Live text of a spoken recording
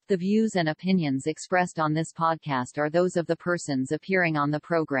The views and opinions expressed on this podcast are those of the persons appearing on the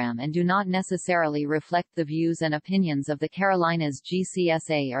program and do not necessarily reflect the views and opinions of the Carolinas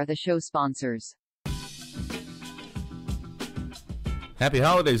GCSA or the show sponsors. Happy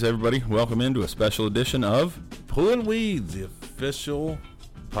holidays, everybody. Welcome into a special edition of Pulling Weeds, the official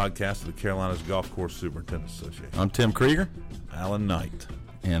podcast of the Carolinas Golf Course Superintendents Association. I'm Tim Krieger, Alan Knight.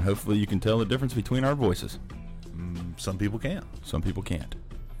 and hopefully you can tell the difference between our voices. Some people can. Some people can't.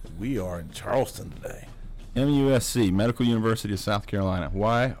 We are in Charleston today. MUSC, Medical University of South Carolina.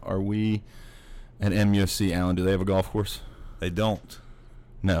 Why are we at MUSC, Alan? Do they have a golf course? They don't.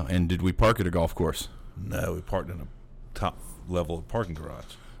 No. And did we park at a golf course? No, we parked in a top level parking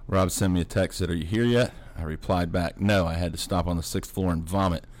garage. Rob sent me a text, said, "Are you here yet?" I replied back, "No, I had to stop on the 6th floor and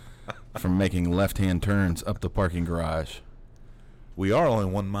vomit from making left-hand turns up the parking garage." We are only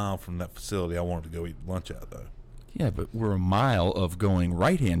 1 mile from that facility I wanted to go eat lunch at, though. Yeah, but we're a mile of going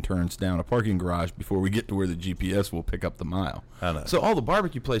right-hand turns down a parking garage before we get to where the GPS will pick up the mile. I know. So all the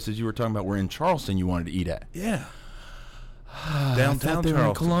barbecue places you were talking about were in Charleston you wanted to eat at. Yeah. Downtown they were in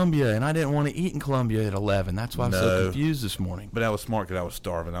Charleston. Columbia, and I didn't want to eat in Columbia at 11. That's why I'm so No. confused this morning. But I was smart because I was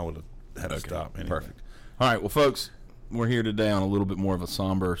starving. I would have had to stop anyway. Perfect. All right, well, folks, we're here today on a little bit more of a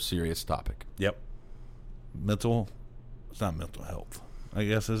somber, serious topic. Yep. It's not mental health. I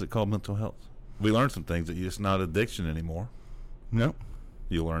guess, is it called mental health? We learned some things that it's not addiction anymore. Nope.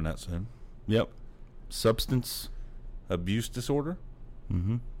 You'll learn that soon. Yep. Substance. Abuse disorder?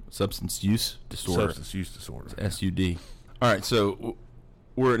 Mm-hmm. Substance use disorder. Substance use disorder. SUD. All right, so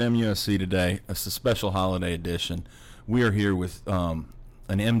we're at MUSC today. It's a special holiday edition. We are here with an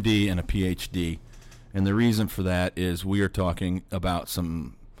MD and a PhD, and the reason for that is we are talking about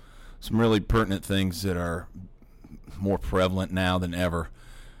some really pertinent things that are more prevalent now than ever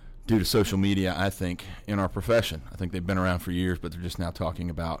due to social media, I think, in our profession. I think they've been around for years, but they're just now talking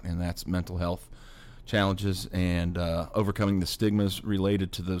about, and that's mental health challenges and overcoming the stigmas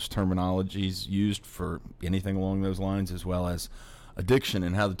related to those terminologies used for anything along those lines, as well as addiction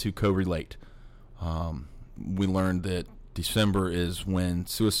and how the two co-relate. We learned that December is when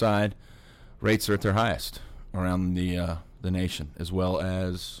suicide rates are at their highest around the nation, as well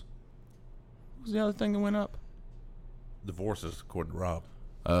as, what was the other thing that went up? Divorces, according to Rob.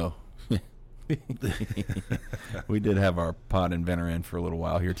 Oh. We did have our pod inventor in for a little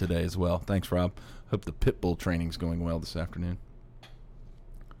while here today as well. Thanks, Rob. Hope the pit bull training's going well this afternoon.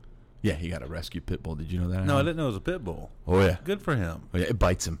 Yeah, he got a rescue pit bull. Did you know that? No, I didn't know it was a pit bull. Oh, yeah. Good for him. Oh, yeah, it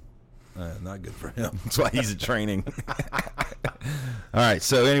bites him. Not good for him. That's why he's in training. All right,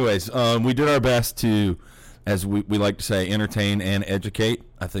 so anyways, we did our best to, as we like to say, entertain and educate.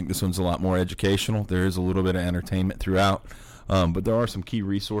 I think this one's a lot more educational. There is a little bit of entertainment throughout. But there are some key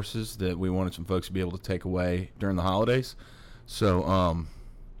resources that we wanted some folks to be able to take away during the holidays. So,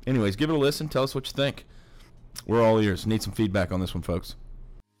 anyways, give it a listen. Tell us what you think. We're all ears. Need some feedback on this one, folks.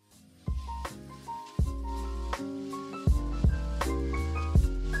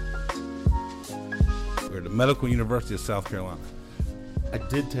 We're at the Medical University of South Carolina. I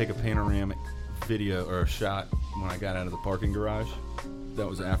did take a panoramic video or a shot when I got out of the parking garage. That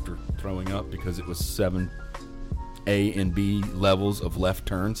was after throwing up because it was 7 A and B levels of left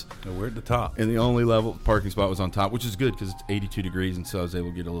turns. No, we're at the top. And the only level parking spot was on top, which is good because it's 82 degrees, and so I was able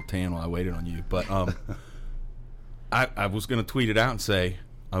to get a little tan while I waited on you. But I was going to tweet it out and say,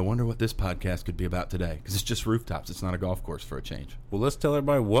 I wonder what this podcast could be about today, because it's just rooftops. It's not a golf course for a change. Well, let's tell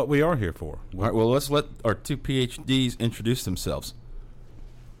everybody what we are here for. All right, well, let's let our two PhDs introduce themselves.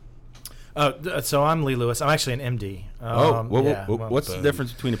 So I'm Lee Lewis. I'm actually an MD. What's the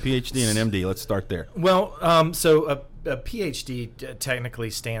difference between a PhD and an MD? Let's start there. Well, so a PhD technically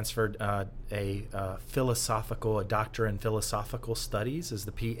stands for a doctor in philosophical studies, is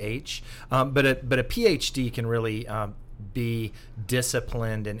the PH. But a PhD can really be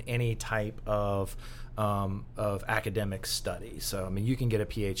disciplined in any type of academic study. So, I mean, you can get a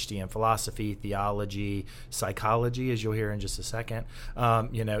PhD in philosophy, theology, psychology, as you'll hear in just a second.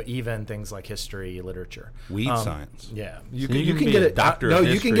 Even things like history, literature, weed science. Yeah, you can get a doctor. No,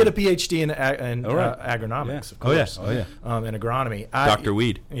 you can get a PhD in agronomics. Of course. Oh yeah. In agronomy. Dr.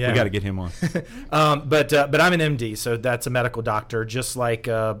 Weed. Yeah. We got to get him on. But I'm an MD, so that's a medical doctor, just like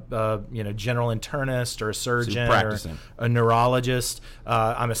a general internist or a surgeon or a neurologist.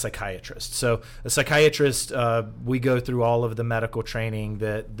 I'm a psychiatrist. So a psychiatrist, we go through all of the medical training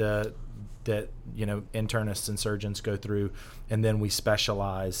that internists and surgeons go through, and then we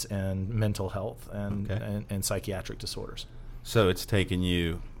specialize in mental health and psychiatric disorders. So it's taken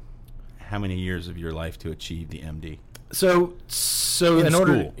you how many years of your life to achieve the MD? So In in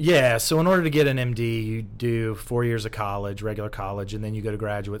order, school. so in order to get an MD, you do 4 years of college, regular college, and then you go to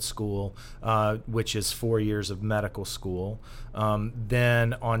graduate school, which is 4 years of medical school.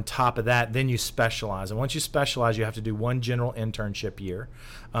 Then on top of that, then you specialize, and once you specialize, you have to do one general internship year,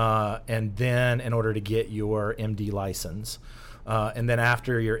 and then in order to get your MD license. And then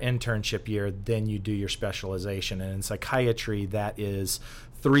after your internship year, then you do your specialization. And in psychiatry, that is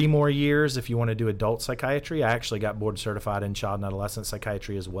 3 more years if you want to do adult psychiatry. I actually got board certified in child and adolescent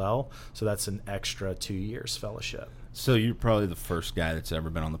psychiatry as well, so that's an extra 2 years fellowship. So you're probably the first guy that's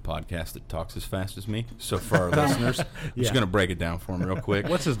ever been on the podcast that talks as fast as me. So for our listeners, I'm just going to break it down for him real quick.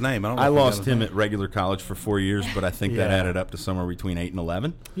 What's his name? I lost him at regular college for 4 years, but I think that Yeah. added up to somewhere between 8 and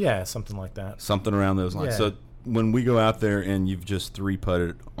 11, Yeah, something like that. something around those lines. Yeah. So when we go out there and you've just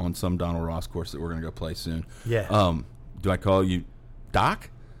 3-putted on some Donald Ross course that we're going to go play soon, Yeah. do I call you Doc?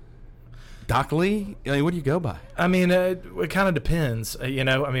 Doc Lee? I mean, what do you go by? I mean, it kind of depends. I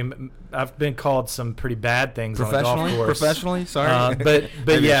mean, I've been called some pretty bad things on a golf course. Professionally? Sorry. But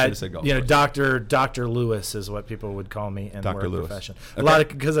Maybe I yeah, should've said golf course. Dr. Lewis is what people would call me in Dr. work Lewis. profession. Okay. A lot of,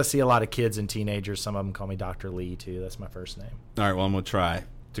 because I see a lot of kids and teenagers. Some of them call me Dr. Lee too. That's my first name. All right, well, I'm going to try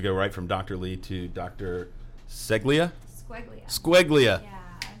to go right from Dr. Lee to Dr. Seglia? Squiglia. Squiglia.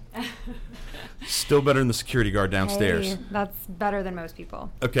 Yeah. Still better than the security guard downstairs. Hey, that's better than most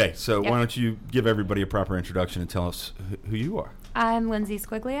people. Okay, so Yep. why don't you give everybody a proper introduction and tell us who you are? I'm Lindsay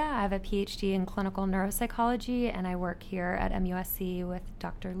Squiglia. I have a PhD in clinical neuropsychology, and I work here at MUSC with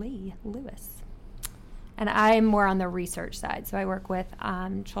Dr. Lee Lewis. And I'm more on the research side, so I work with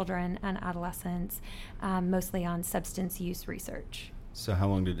children and adolescents, mostly on substance use research. So how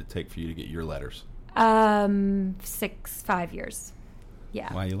long did it take for you to get your letters? 5 years.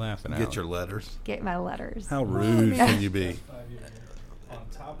 Yeah. Why are you laughing? Get Alan? your letters. Get my letters. How rude can you be?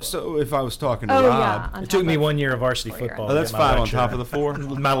 So if I was talking to Oh, Rob, yeah. on It took top me of 1 year of varsity 4 year. football. oh, to that's get my 5 on lecture. top of the 4.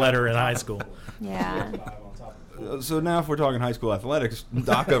 My letter in high school. Yeah. So now if we're talking high school athletics,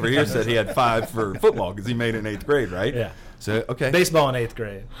 Doc over here said he had 5 for football because he made it in 8th grade, right? Yeah. So, okay. Baseball in 8th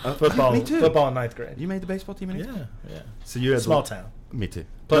grade. Football. me too. Football in 9th grade. You made the baseball team in 8th grade? Yeah. So you had Small town. Me too.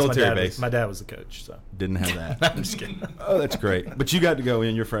 Plus, Military base. my dad was the coach, so. Didn't have that. I'm just kidding. Oh, that's great. But you got to go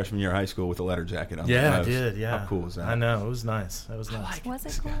in your freshman year of high school with a letter jacket on. Yeah, the I nose. did. Yeah. How cool was that? I know. It was nice. It was nice. Was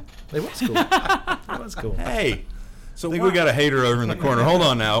it cool? It was cool. It was cool. Hey, So I think why- we got a hater over in the corner. Hold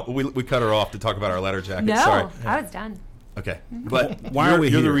on now. We cut her off to talk about our letter jacket. No, Sorry. I was done. Okay. But Why are we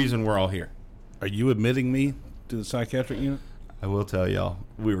You're the here? reason we're all here. Are you admitting me to the psychiatric unit? I will tell y'all,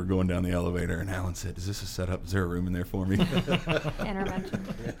 we were going down the elevator, and Alan said, "Is this a setup? Is there a room in there for me?"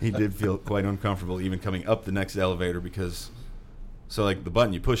 Intervention. He did feel quite uncomfortable even coming up the next elevator because, so like the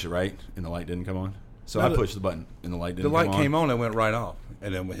button, you push it, right? And the light didn't come on. So No, I the- pushed the button, and the light The didn't light come on. came on, it went right off.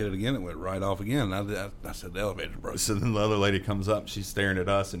 And then we hit it again, it went right off again. I said, the elevator broke. So then the other lady comes up, she's staring at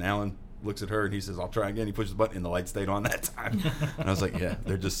us, and Alan looks at her, and he says, "I'll try again." He pushes the button, and the light stayed on that time. And I was like, "Yeah,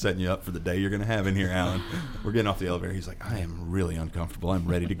 they're just setting you up for the day you're going to have in here, Alan." We're getting off the elevator. He's like, "I am really uncomfortable. I'm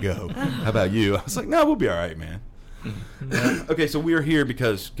ready to go. How about you?" I was like, "No, we'll be all right, man." Okay, so we're here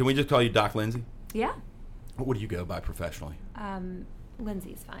because, can we just call you Doc Lindsay? Yeah. What do you go by professionally?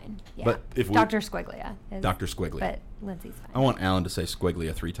 Lindsay's fine. Yeah. But if we- Dr. Squiglia. Is, Dr. Squiglia. But Lindsay's fine. I want Alan to say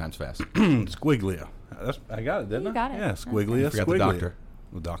Squiglia 3 times fast. Squiglia. I got it, didn't I? You got it. Yeah, That's Squiglia. I forgot the Squiglia. doctor.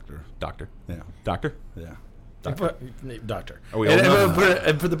 The doctor. Doctor. Yeah. Doctor? Yeah. Doctor. Are we and, old enough?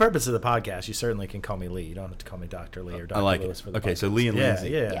 and for the purpose of the podcast, you certainly can call me Lee. You don't have to call me Dr. Lee or Dr. I like Lewis it. for the Okay, podcast. so Lee and yeah, Lindsay.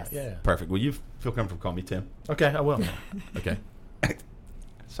 Yeah, Yes. yeah. Perfect. Will you feel comfortable calling me Tim? Okay, I will. Okay.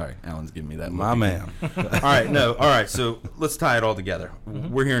 Sorry, Alan's giving me that. My look man. again. All right, no. All right, so let's tie it all together.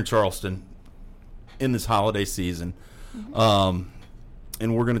 We're here in Charleston in this holiday season, and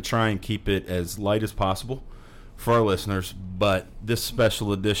we're going to try and keep it as light as possible for our listeners, but this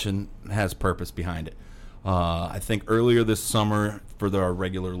special edition has purpose behind it. I think earlier this summer, for our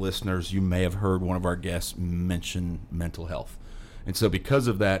regular listeners, you may have heard one of our guests mention mental health. And so because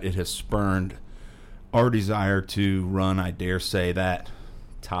of that, it has spurned our desire to run, I dare say, that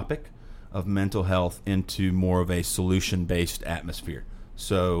topic of mental health into more of a solution-based atmosphere.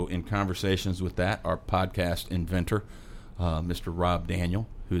 So in conversations with that, our podcast inventor, Mr. Rob Daniel,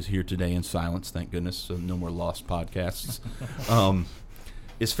 who is here today in silence, thank goodness, so no more lost podcasts,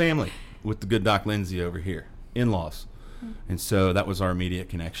 is family with the good Doc Lindsay over here, in-laws. And so that was our immediate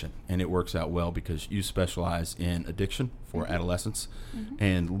connection. And it works out well because you specialize in addiction for adolescents,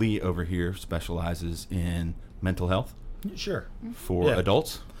 and Lee over here specializes in mental health Sure. for Yeah.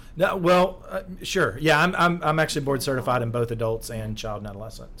 adults. No, well, sure. Yeah, I'm actually board certified in both adults and child and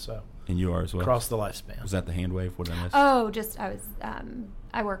adolescent, so And you are as well. across the lifespan. Was that the hand wave? What did I miss? Oh, just I was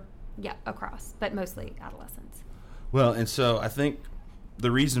I work across, but mostly adolescents. Well, and so I think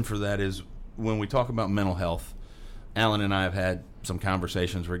the reason for that is when we talk about mental health, Alan and I have had some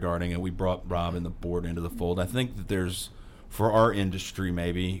conversations regarding it. We brought Rob and the board into the fold. I think that there's, for our industry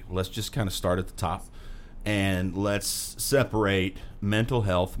maybe, let's just kind of start at the top and let's separate mental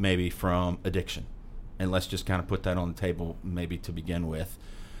health maybe from addiction. And let's just kind of put that on the table maybe to begin with.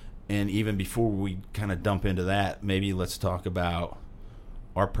 And even before we kind of dump into that, maybe let's talk about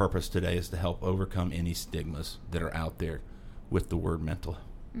our purpose today is to help overcome any stigmas that are out there with the word mental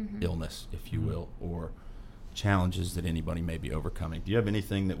illness, if you will, or challenges that anybody may be overcoming. Do you have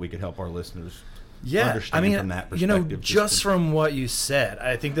anything that we could help our listeners understand from that perspective? Just from what you said,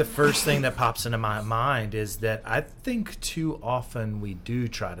 I think the first thing that pops into my mind is that I think too often we do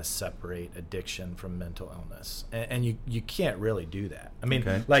try to separate addiction from mental illness, and you can't really do that. I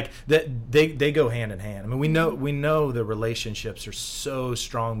mean, like that they go hand in hand. I mean, we know the relationships are so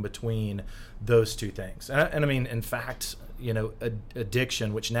strong between those two things, and I mean, in fact,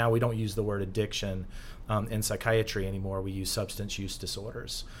 addiction, which now we don't use the word addiction in psychiatry anymore. We use substance use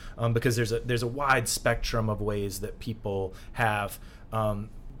disorders because there's a wide spectrum of ways that people have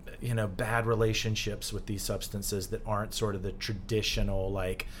bad relationships with these substances that aren't sort of the traditional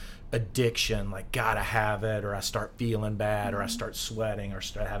like addiction, like gotta have it, or I start feeling bad, or I start sweating, or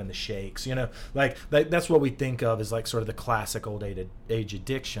start having the shakes. Like that's what we think of as like sort of the classic old age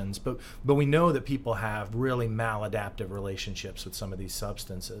addictions. But we know that people have really maladaptive relationships with some of these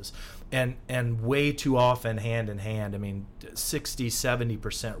substances, and way too often hand in hand. I mean,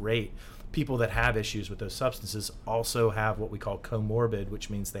 60-70% rate. People that have issues with those substances also have what we call comorbid, which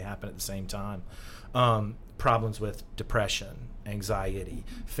means they happen at the same time. Problems with depression, anxiety,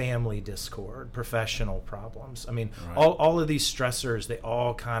 family discord, professional problems. I mean, all of these stressors, they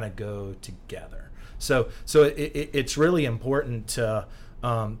all kind of go together. So it's really important to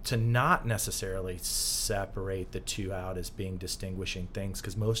not necessarily separate the two out as being distinguishing things,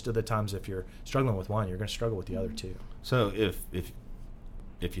 because most of the times if you're struggling with one, you're going to struggle with the other two. So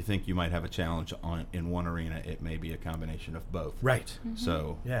if you think you might have a challenge in one arena, it may be a combination of both. Right.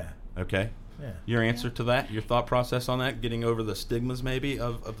 So yeah. Okay. Yeah. Your answer to that, your thought process on that, getting over the stigmas maybe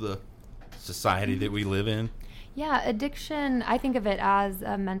of the society that we live in? Yeah, addiction, I think of it as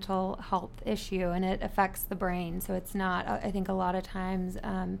a mental health issue, and it affects the brain. So it's not, I think a lot of times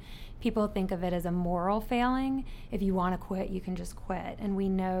people think of it as a moral failing. If you want to quit, you can just quit. And we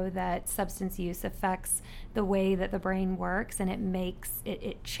know that substance use affects the way that the brain works, and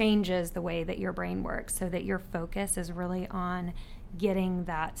it changes the way that your brain works, so that your focus is really on getting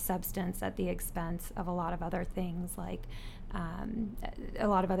that substance at the expense of a lot of other things, like a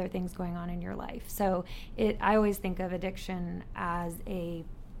lot of other things going on in your life. So I always think of addiction as a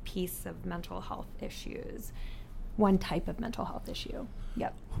piece of mental health issues, one type of mental health issue.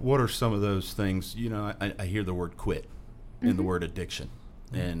 Yep. What are some of those things? I hear the word quit and the word addiction,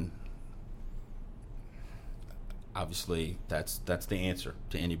 and obviously that's the answer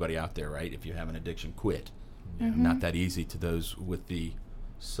to anybody out there, right? If you have an addiction, quit. Not that easy to those with the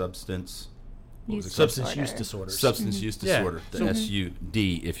substance use disorder, the SUD,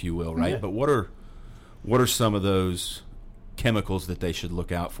 if you will, right? But what are some of those chemicals that they should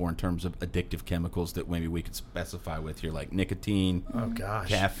look out for in terms of addictive chemicals that maybe we could specify with here, like nicotine,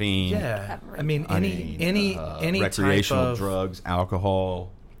 caffeine? Yeah, I mean any recreational type of drugs,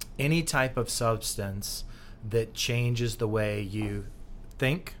 alcohol, any type of substance that changes the way you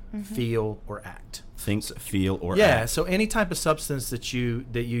think, feel, or act. Think, feel, or act. Yeah, so any type of substance that you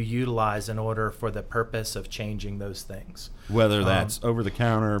utilize in order for the purpose of changing those things. Whether that's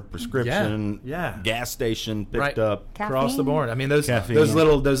over-the-counter, prescription, gas station, picked up. Caffeine. Across the board. I mean, those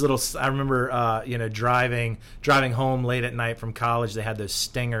little. I remember, driving home late at night from college. They had those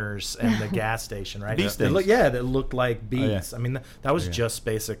stingers in the gas station, right? Bee stings. That looked like bees. Oh, yeah. I mean, that was just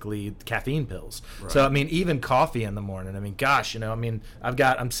basically caffeine pills. Right. So I mean, even coffee in the morning. I mean, gosh,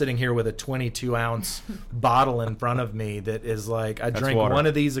 I'm sitting here with a 22-ounce bottle in front of me that is like I drink water. One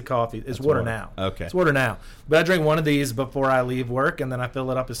of these of coffee. It's water now. Okay, it's water now. But I drink one of these before I leave work, and then I fill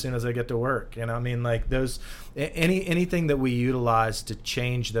it up as soon as I get to work. I mean, like those anything that we utilize to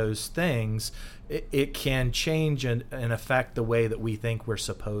change those things, it can change and affect the way that we think we're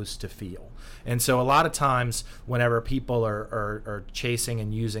supposed to feel. And so a lot of times whenever people are chasing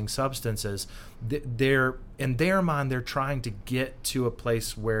and using substances, they're in their mind, they're trying to get to a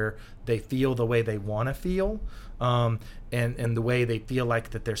place where they feel the way they want to feel, and the way they feel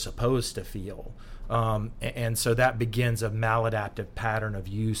like that they're supposed to feel. And so that begins a maladaptive pattern of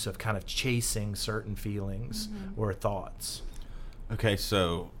use of kind of chasing certain feelings or thoughts. Okay,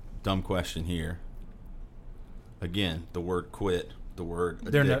 so dumb question here. Again, the word quit, the word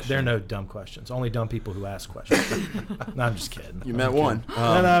There addiction. are no dumb questions. Only dumb people who ask questions. No, I'm just kidding. You met one. No,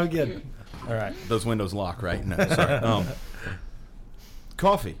 I'm kidding. All right. Those windows lock, right? No, sorry.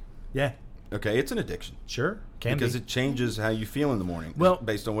 Coffee. Yeah. Okay, it's an addiction. Sure. Can because be. it changes how you feel in the morning. Well-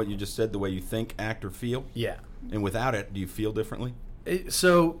 based on what you just said, the way you think, act, or feel. Yeah. And without it, do you feel differently?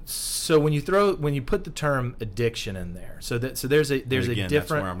 So when you put the term addiction in there, so there's a again, that's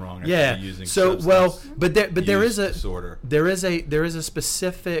different. where I'm wrong. I Yeah. should be using So substance but there is a disorder. there is a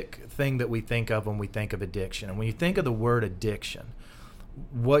specific thing that we think of when we think of addiction, and when you think of the word addiction,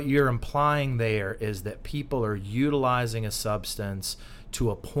 what you're implying there is that people are utilizing a substance to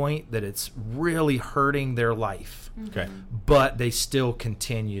a point that it's really hurting their life. Okay. But they still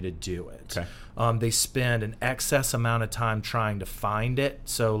continue to do it. Okay. They spend an excess amount of time trying to find it.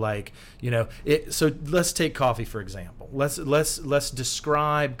 So, like, so let's take coffee for example. Let's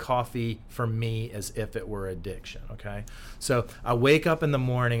describe coffee for me as if it were addiction. Okay. So I wake up in the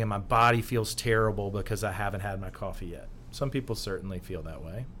morning and my body feels terrible because I haven't had my coffee yet. Some people certainly feel that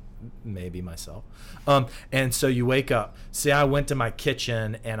way. Maybe myself. And so you wake up. See, I went to my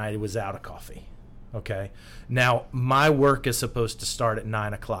kitchen and I was out of coffee. Okay. Now my work is supposed to start at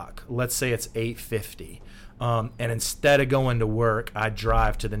 9 o'clock. Let's say it's 8:50. And instead of going to work, I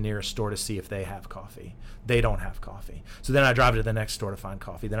drive to the nearest store to see if they have coffee. They don't have coffee. So then I drive to the next store to find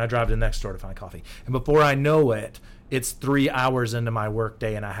coffee. Then I drive to the next store to find coffee. And before I know it, it's 3 hours into my work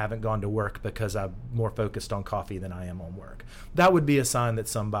day and I haven't gone to work because I'm more focused on coffee than I am on work. That would be a sign that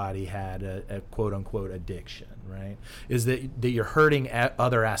somebody had a quote unquote addiction, right? Is that you're hurting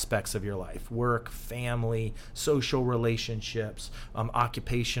other aspects of your life: work, family, social relationships,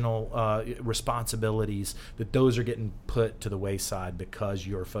 occupational responsibilities, that those are getting put to the wayside because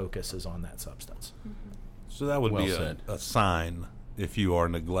your focus is on that substance. So that would Well be said. a sign if you are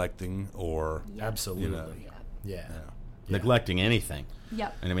neglecting or Absolutely. Yeah. Neglecting anything.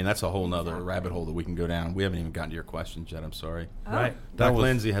 Yep. And I mean, that's a whole nother Exactly. rabbit hole that we can go down. We haven't even gotten to your questions yet. I'm sorry. Oh. Right. Doc was-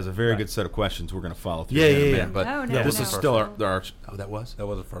 Lindsay has a very right. good set of questions we're going to follow through Yeah, in a yeah, minute. yeah. But Oh, no, Yeah. this no. is still our oh, that was? that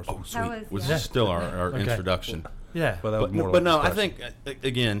was the first one. Sweet. That was- This yeah. is still our Okay. introduction. Yeah. But that was more But like no, I discussion. think,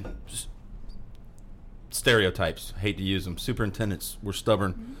 again, just stereotypes, hate to use them. Superintendents were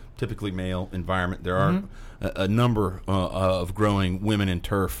stubborn, typically male environment. There are a number of growing women in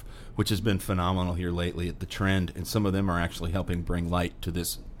turf, which has been phenomenal here lately at the trend, and some of them are actually helping bring light to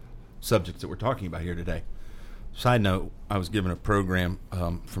this subject that we're talking about here today. Side note, I was given a program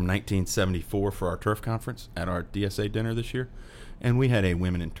from 1974 for our turf conference at our DSA dinner this year, and we had a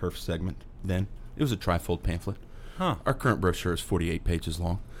women in turf segment then. It was a trifold pamphlet. Huh. Our current brochure is 48 pages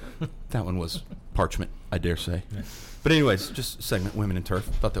long. That one was parchment, I dare say. But anyways, just a segment, women in turf.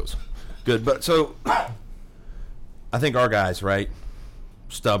 Thought that was good. But so I think our guys, right,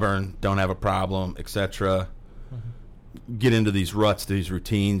 stubborn, don't have a problem, etc., get into these ruts, these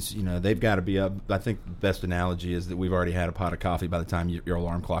routines. They've got to be up. I think the best analogy is that we've already had a pot of coffee by the time your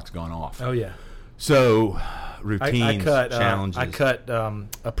alarm clock's gone off. Oh yeah. So routines, challenges. I cut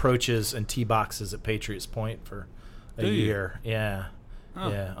approaches and tee boxes at Patriots Point for a Do you? year. Yeah. Huh.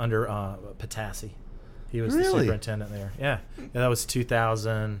 Yeah. Under Patassi. He was the Really? superintendent there. Yeah. That was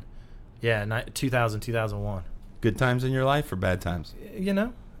 2000. Yeah. 2001. Good times in your life or bad times?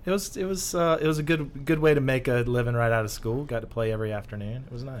 It was a good way to make a living right out of school. Got to play every afternoon.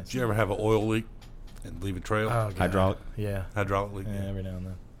 It was nice. Did you ever have an oil leak and leave a trail? Oh, God. Hydraulic? Yeah. Hydraulic leak? Yeah, every now and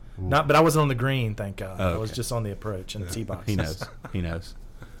then. But I wasn't on the green, thank God. Oh, I was okay. just on the approach and the tee box. He knows. He knows.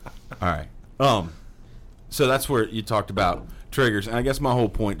 All right. So that's where you talked about triggers. And I guess my whole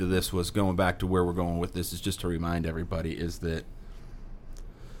point to this was going back to where we're going with this is just to remind everybody is that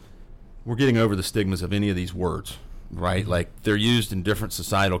we're getting over the stigmas of any of these words, right? Like they're used in different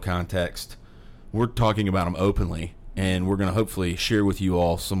societal contexts. We're talking about them openly, and we're going to hopefully share with you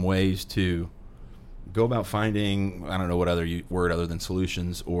all some ways to go about finding, I don't know what other word other than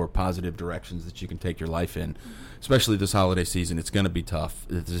solutions or positive directions that you can take your life in. Especially this holiday season, it's going to be tough.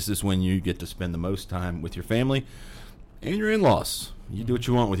 This is when you get to spend the most time with your family and your in-laws. You do what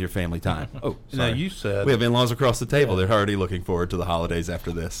you want with your family time. Oh, Now, sorry. you said We have in-laws across the table. They're already looking forward to the holidays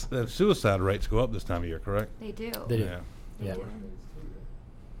after this. that suicide rates go up this time of year, correct? They do. They do. Yeah. They Yeah. do.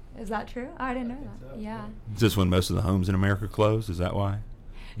 Is that true? I didn't know that. Yeah. Is this when most of the homes in America close? Is that why?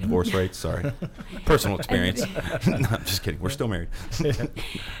 Divorce rates? Sorry. Personal experience. No, I'm just kidding. We're still married.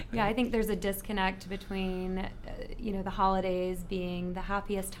 Yeah, I think there's a disconnect between, the holidays being the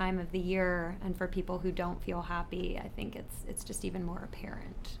happiest time of the year, and for people who don't feel happy, I think it's just even more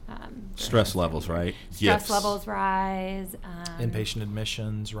apparent. Stress levels, right? Stress Gifts. levels rise. Inpatient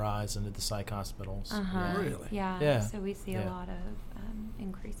admissions rise into the psych hospitals. Uh-huh. Really? Yeah. Yeah. So we see Yeah. a lot of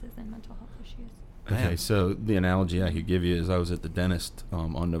increases in mental health issues. Okay, so the analogy I could give you is I was at the dentist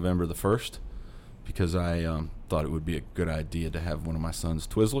on November the 1st because I thought it would be a good idea to have one of my son's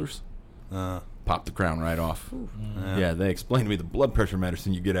Twizzlers. Pop the crown right off. Yeah, they explained to me the blood pressure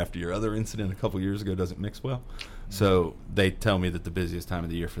medicine you get after your other incident a couple years ago doesn't mix well. So they tell me that the busiest time of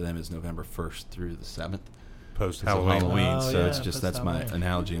the year for them is November 1st through the 7th. Post Halloween. Halloween. So it's just that's my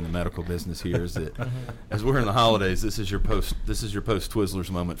analogy in the medical business here is that as we're in the holidays, this is your post Twizzlers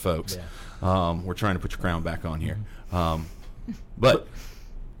moment, folks. We're trying to put your crown back on here. But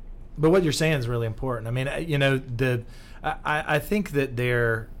what you're saying is really important. I mean, I think that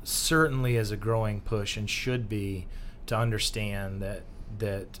there certainly is a growing push and should be to understand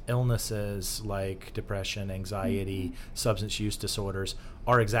that illnesses like depression, anxiety, substance use disorders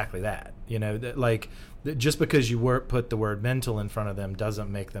are exactly that. Just because you put the word mental in front of them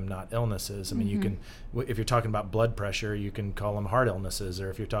doesn't make them not illnesses. I mean, you can, if you're talking about blood pressure, you can call them heart illnesses,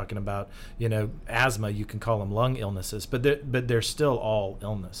 or if you're talking about, asthma, you can call them lung illnesses. But they're still all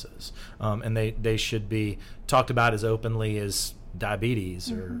illnesses, and they should be talked about as openly as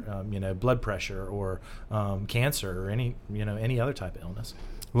diabetes or blood pressure or cancer or any other type of illness.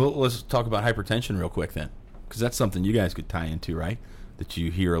 Well, let's talk about hypertension real quick then, because that's something you guys could tie into, right? That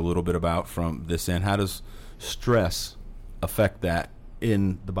you hear a little bit about from this end. How does stress affect that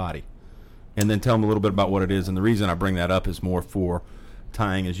in the body? And then tell them a little bit about what it is. And the reason I bring that up is more for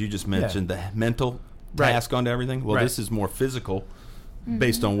tying, as you just mentioned, the mental task onto everything. Well, this is more physical,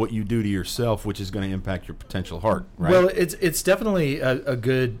 based on what you do to yourself, which is going to impact your potential heart, right? Well, it's definitely a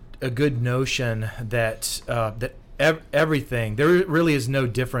good notion that everything, there really is no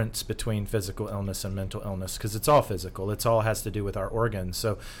difference between physical illness and mental illness, because it's all physical. It's all has to do with our organs.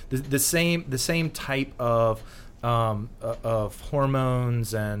 So the same type of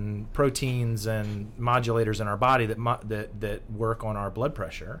hormones and proteins and modulators in our body that work on our blood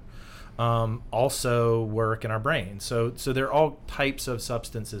pressure also work in our brain. So there are all types of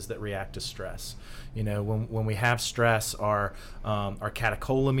substances that react to stress. When we have stress, our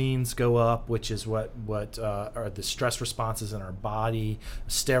catecholamines go up, which is what are the stress responses in our body,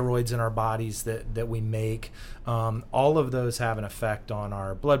 steroids in our bodies that we make. All of those have an effect on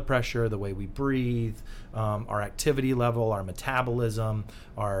our blood pressure, the way we breathe, our activity level, our metabolism,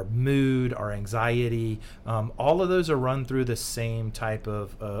 our mood, our anxiety. All of those are run through the same type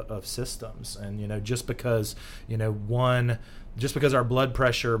of systems. And just because our blood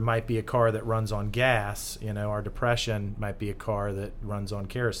pressure might be a car that runs on gas, our depression might be a car that runs on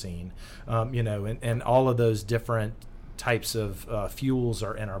kerosene, and all of those different types of fuels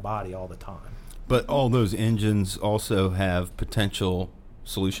are in our body all the time. But all those engines also have potential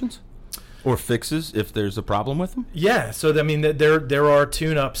solutions or fixes if there's a problem with them? Yeah, so I mean, there are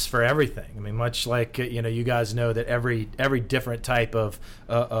tune-ups for everything. I mean, much like you guys know that every different type of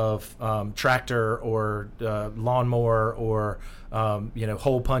tractor or lawnmower or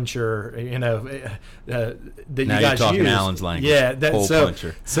hole puncher, that you now guys you're talking use. Alan's language. Yeah,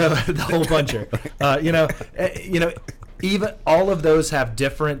 puncher. So the hole puncher. Even all of those have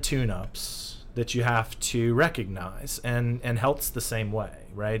different tune-ups that you have to recognize, and health's the same way,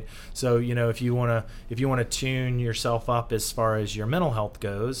 right? So if you want to tune yourself up as far as your mental health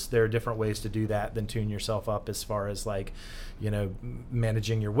goes, there are different ways to do that than tune yourself up as far as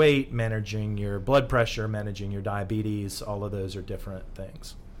managing your weight, managing your blood pressure, managing your diabetes. All of those are different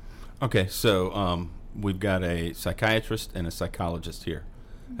things. Okay, so we've got a psychiatrist and a psychologist here.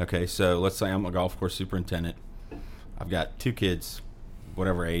 Okay, so let's say I'm a golf course superintendent. I've got 2 kids,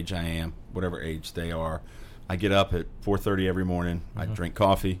 whatever age I am, whatever age they are. I get up at 4:30 every morning. I drink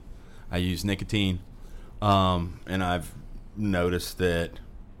coffee. I use nicotine. And I've noticed that,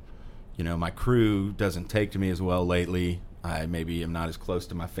 my crew doesn't take to me as well lately. I maybe am not as close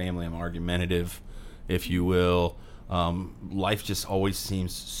to my family. I'm argumentative, if you will. Life just always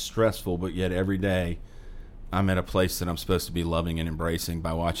seems stressful, but yet every day I'm at a place that I'm supposed to be loving and embracing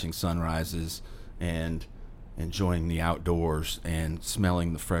by watching sunrises and enjoying the outdoors and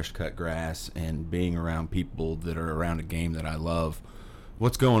smelling the fresh cut grass and being around people that are around a game that I love.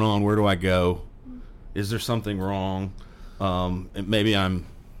 What's going on? Where do I go? Is there something wrong? Maybe I'm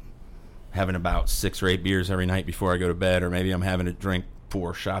having about 6 or 8 beers every night before I go to bed, or maybe I'm having to drink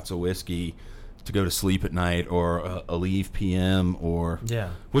 4 shots of whiskey to go to sleep at night, or a leave PM, or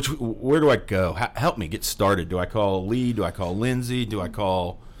where do I go? Help me get started. Do I call Lee? Do I call Lindsay? Do I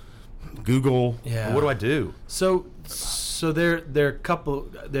call Google? Yeah. What do I do? So there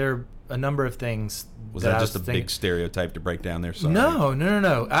are a number of things. Was that just a big stereotype to break down there? Sorry.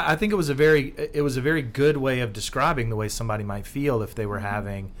 No. I think it was a very good way of describing the way somebody might feel if they were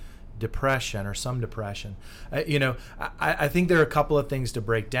having depression or some depression. I think there are a couple of things to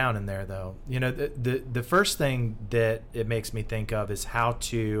break down in there, though. The first thing that it makes me think of is how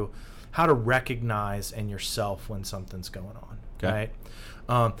to recognize in yourself when something's going on. Okay.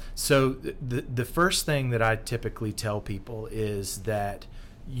 Right. So the first thing that I typically tell people is that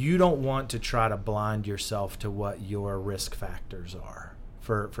you don't want to try to blind yourself to what your risk factors are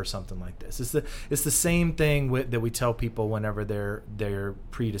for something like this. It's the same thing that we tell people whenever they're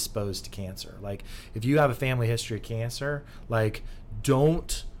predisposed to cancer. Like, if you have a family history of cancer, like,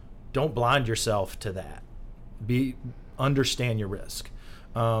 don't blind yourself to that. Understand your risk.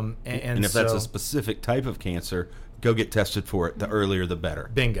 And if that's a specific type of cancer, go get tested for it. The earlier, the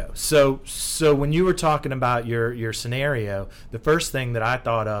better. Bingo. So when you were talking about your scenario, the first thing that I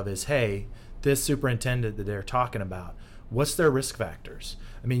thought of is, hey, this superintendent that they're talking about, what's their risk factors?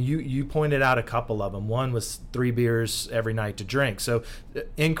 I mean, you pointed out a couple of them. One was 3 beers every night to drink. So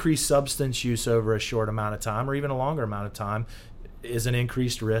increased substance use over a short amount of time or even a longer amount of time is an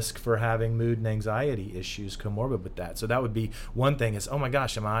increased risk for having mood and anxiety issues comorbid with that. So that would be one thing is, oh my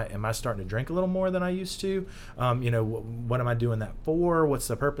gosh, am I starting to drink a little more than I used to? What am I doing that for? What's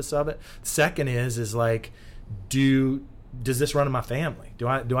the purpose of it? Second is like, does this run in my family? Do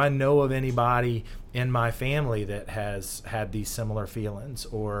I know of anybody in my family that has had these similar feelings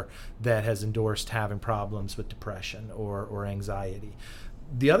or that has endorsed having problems with depression or anxiety?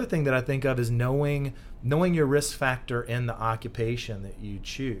 The other thing that I think of is knowing your risk factor in the occupation that you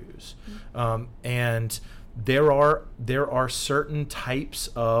choose. And there are certain types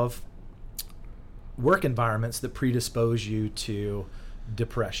of work environments that predispose you to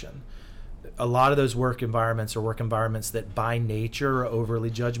depression. A lot of those work environments are work environments that by nature are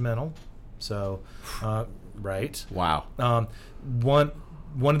overly judgmental. So, right. Wow.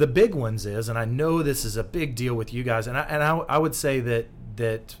 One of the big ones is, and I know this is a big deal with you guys, and I would say that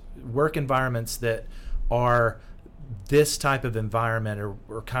work environments that are this type of environment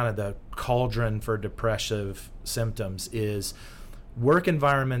or kind of the cauldron for depressive symptoms is work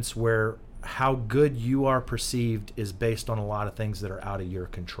environments where how good you are perceived is based on a lot of things that are out of your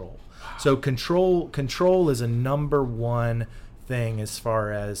control. So control is a number one thing as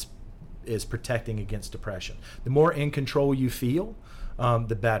far as is protecting against depression. The more in control you feel,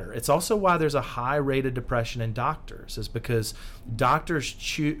 the better. It's also why there's a high rate of depression in doctors, is because doctors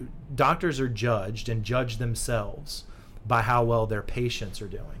are judged and judge themselves by how well their patients are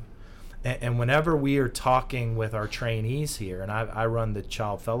doing. And whenever we are talking with our trainees here, and I run the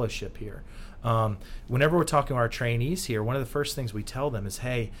child fellowship here, whenever we're talking to our trainees here, one of the first things we tell them is,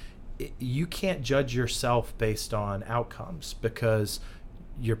 hey, you can't judge yourself based on outcomes because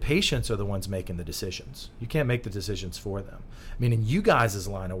your patients are the ones making the decisions. You can't make the decisions for them. I mean, in you guys'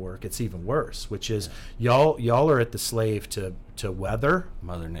 line of work, it's even worse, which is y'all are at the slave to weather.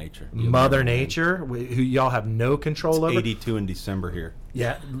 Mother Nature. Who y'all have no control over. 82 in December here.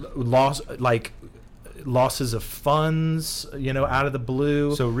 Yeah, losses of funds, out of the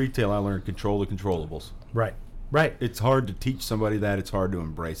blue. So retail, I learned control the controllables. Right. It's hard to teach somebody that. It's hard to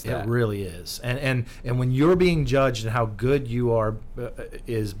embrace that. It really is. And when you're being judged and how good you are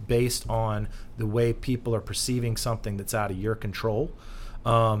is based on the way people are perceiving something that's out of your control,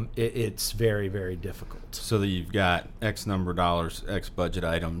 it's very, very difficult. So that you've got X number of dollars, X budget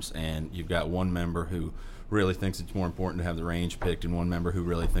items, and you've got one member who really thinks it's more important to have the range picked and one member who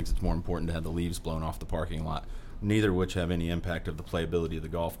really thinks it's more important to have the leaves blown off the parking lot. Neither of which have any impact of the playability of the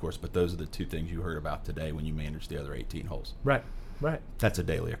golf course, but those are the two things you heard about today when you manage the other 18 holes. Right. That's a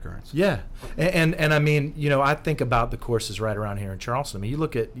daily occurrence. Yeah, and I mean, I think about the courses right around here in Charleston. I mean, you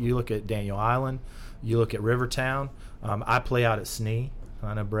look at Daniel Island, you look at Rivertown. I play out at Snee.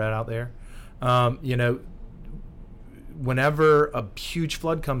 I know Brett out there. Whenever a huge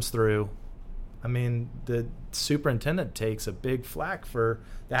flood comes through, I mean, the superintendent takes a big flack for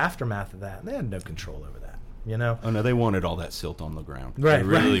the aftermath of that. They had no control over that. Oh no, they wanted all that silt on the ground. Right, they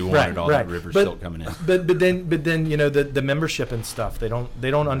really wanted all that river silt coming in. But then the membership and stuff, they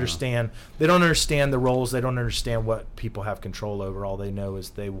don't understand. They don't understand the roles. They don't understand what people have control over. All they know is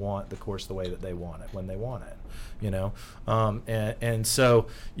they want the course the way that they want it when they want it. And so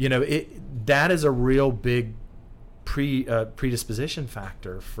that is a real big predisposition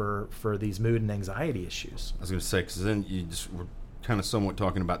factor for these mood and anxiety issues. I was going to say, because then we're kind of somewhat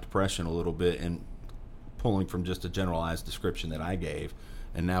talking about depression a little bit and pulling from just a generalized description that I gave,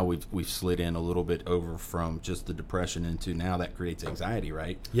 and now we've slid in a little bit over from just the depression into now that creates anxiety,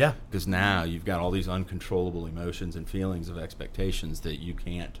 right? Yeah. Because now you've got all these uncontrollable emotions and feelings of expectations that you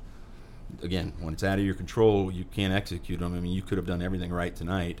can't, again, when it's out of your control, you can't execute them. I mean, you could have done everything right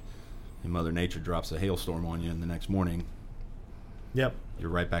tonight, and Mother Nature drops a hailstorm on you, and the next morning, yep,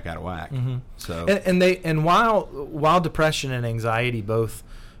 you're right back out of whack. So and while depression and anxiety both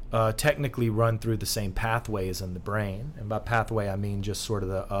technically run through the same pathways in the brain, and by pathway I mean just sort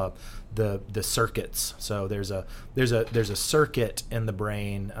of the circuits. So there's a circuit in the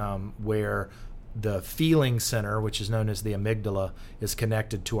brain where the feeling center, which is known as the amygdala, is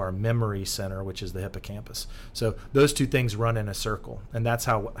connected to our memory center, which is the hippocampus. So those two things run in a circle, and that's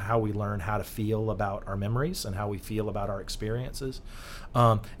how we learn how to feel about our memories and how we feel about our experiences.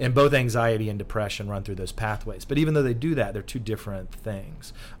 And both anxiety and depression run through those pathways. But even though they do that, they're two different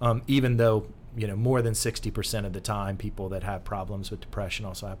things. Even though more than 60% of the time, people that have problems with depression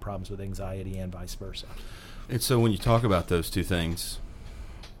also have problems with anxiety, and vice versa. And so when you talk about those two things,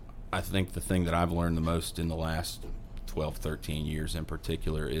 I think the thing that I've learned the most in the last 12, 13 years in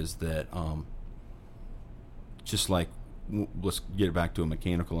particular is that just like, let's get it back to a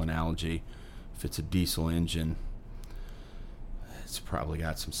mechanical analogy. If it's a diesel engine, it's probably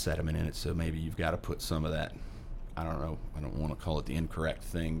got some sediment in it, so maybe you've got to put some of that, I don't know, I don't want to call it the incorrect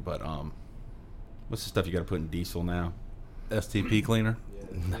thing, but what's the stuff you got to put in diesel now? STP cleaner?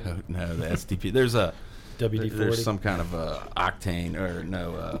 No, the STP. There's WD-40. There's some kind of octane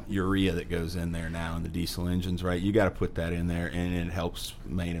or urea that goes in there now in the diesel engines, right? You got to put that in there, and it helps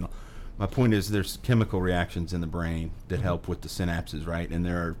maintain. My point is, there's chemical reactions in the brain that help with the synapses, right? And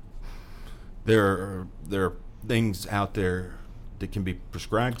there are things out there that can be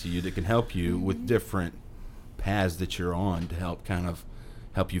prescribed to you that can help you with different paths that you're on to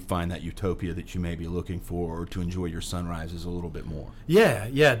help you find that utopia that you may be looking for, or to enjoy your sunrises a little bit more.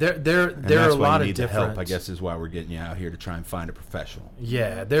 Yeah. There are a lot of different help, I guess, is why we're getting you out here to try and find a professional.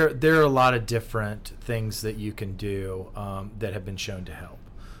 Yeah, there are a lot of different things that you can do that have been shown to help.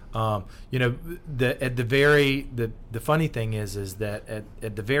 The funny thing is that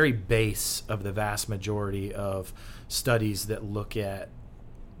at the very base of the vast majority of studies that look at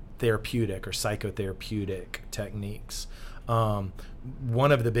therapeutic or psychotherapeutic techniques,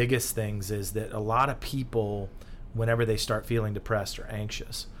 one of the biggest things is that a lot of people, whenever they start feeling depressed or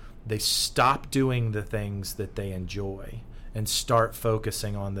anxious, they stop doing the things that they enjoy and start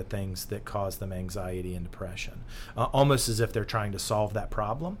focusing on the things that cause them anxiety and depression, almost as if they're trying to solve that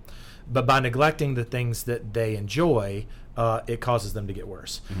problem. But by neglecting the things that they enjoy, it causes them to get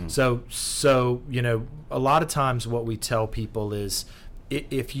worse. Mm-hmm. So a lot of times what we tell people is,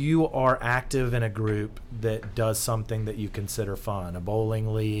 if you are active in a group that does something that you consider fun, a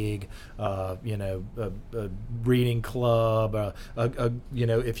bowling league, a reading club,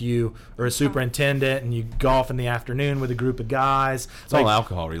 if you are a superintendent and you golf in the afternoon with a group of guys, it's all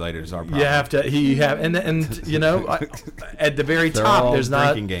alcohol related is our problem. At the very top, there's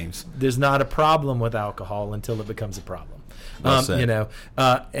not drinking games. There's not a problem with alcohol until it becomes a problem. And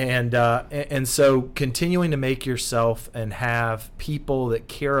so continuing to make yourself and have people that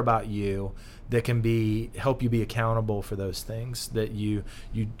care about you that can help you be accountable for those things, that you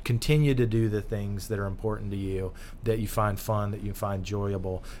continue to do the things that are important to you, that you find fun, that you find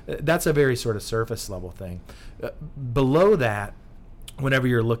enjoyable. That's a very sort of surface level thing. Below that, whenever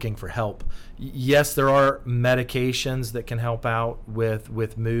you're looking for help, yes, there are medications that can help out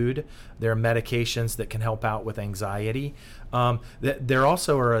with mood. There are medications that can help out with anxiety. There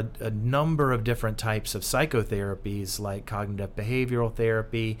also are a number of different types of psychotherapies, like cognitive behavioral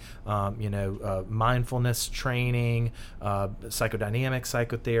therapy, mindfulness training, psychodynamic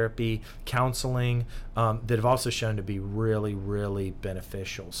psychotherapy, counseling, that have also shown to be really, really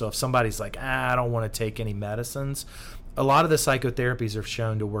beneficial. So if somebody's like, I don't want to take any medicines, a lot of the psychotherapies are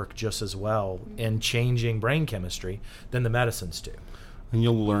shown to work just as well in changing brain chemistry than the medicines do. And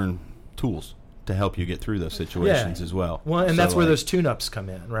you'll learn tools to help you get through those situations as well. Well, and that's where those tune-ups come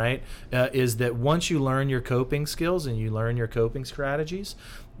in, right? Is that once you learn your coping skills and you learn your coping strategies,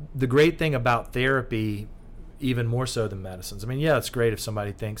 the great thing about therapy, even more so than medicines, it's great if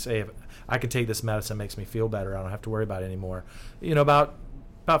somebody thinks, hey, if I can take this medicine, it makes me feel better, I don't have to worry about it anymore.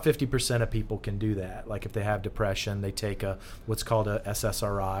 About 50% of people can do that. Like if they have depression, they take what's called a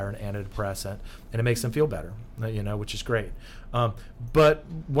SSRI or an antidepressant, and it makes them feel better, which is great. But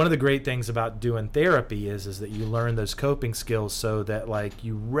one of the great things about doing therapy is that you learn those coping skills so that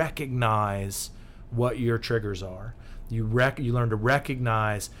you recognize what your triggers are. You learn to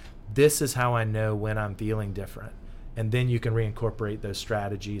recognize, this is how I know when I'm feeling different. And then you can reincorporate those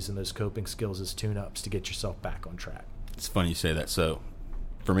strategies and those coping skills as tune-ups to get yourself back on track. It's funny you say that. So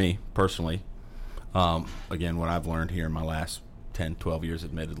for me personally, again, what I've learned here in my last 10, 12 years,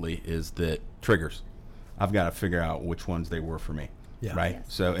 admittedly, is that triggers, I've got to figure out which ones they were for me. Yeah. Right? Yes.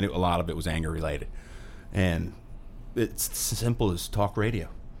 So, and a lot of it was anger related. And it's simple as talk radio.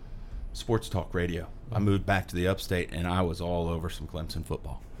 sports talk radio. I moved back to the upstate, and I was all over some Clemson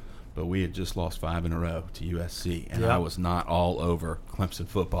football. But we had just lost 5 in a row to USC, and I was not all over Clemson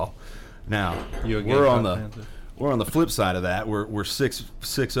football. Now, we're on the flip side of that. We're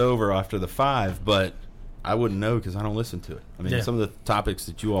six over after the 5, but I wouldn't know because I don't listen to it. I mean, some of the topics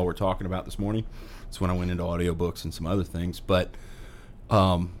that you all were talking about this morning, it's when I went into audiobooks and some other things, but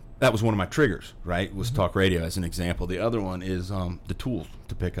that was one of my triggers, right, was talk radio as an example. The other one is the tools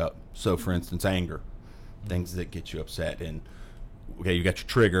to pick up. So, for instance, anger, things that get you upset. And, okay, you got your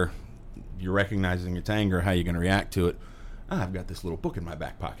trigger. You're recognizing it's anger. How are you going to react to it? I've got this little book in my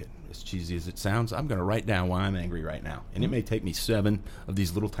back pocket. As cheesy as it sounds, I'm going to write down why I'm angry right now. And it may take me 7 of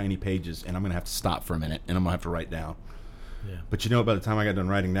these little tiny pages, and I'm going to have to stop for a minute, and I'm going to have to write down. Yeah. But by the time I got done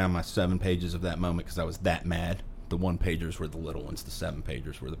writing down my 7 pages of that moment, because I was that mad, the 1-pagers were the little ones, the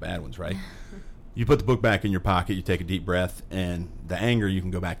 7-pagers were the bad ones, right? You put the book back in your pocket, you take a deep breath, and the anger you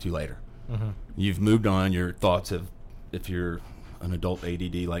can go back to later. You've moved on. Your thoughts have, if you're an adult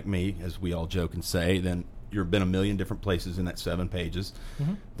ADD like me, as we all joke and say, then you've been a million different places in that 7 pages.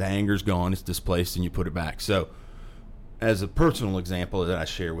 The anger's gone, it's displaced, and you put it back. So as a personal example that I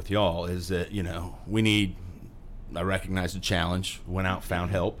share with y'all is that, I recognize the challenge, went out,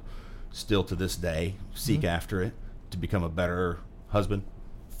 found help, still to this day, seek after it to become a better husband,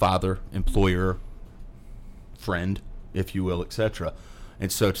 father, employer, friend, if you will, etc.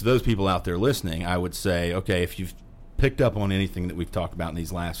 And so to those people out there listening, I would say, okay, if you've picked up on anything that we've talked about in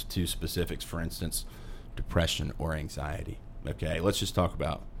these last 2 specifics, for instance, depression or anxiety, okay, let's just talk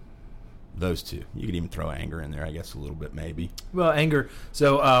about those 2. You could even throw anger in there, I guess, a little bit maybe. Well, anger.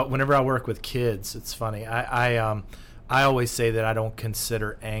 So whenever I work with kids, it's funny. I always say that I don't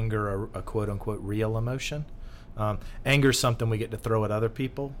consider anger a quote-unquote real emotion. Anger is something we get to throw at other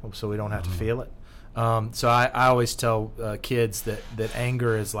people so we don't have to feel it. So I always tell kids that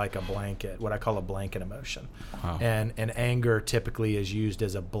anger is like a blanket, what I call a blanket emotion. Wow. And anger typically is used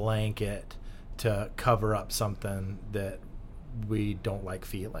as a blanket to cover up something that we don't like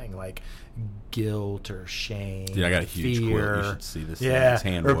feeling, like guilt or shame. Dude, I got a huge fear. Quote. You should see this. It's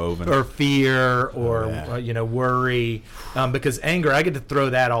hand woven. Or fear, or worry. Because anger, I get to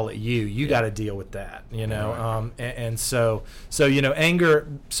throw that all at you. You got to deal with that. And so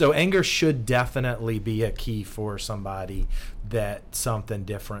anger should definitely be a key for somebody that something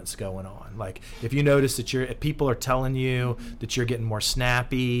different's going on. Like if you notice that if people are telling you that you're getting more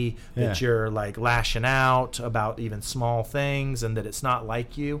snappy, that you're like lashing out about even small things, and that it's not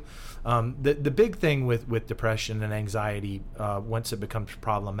like you. The big thing with depression and anxiety, once it becomes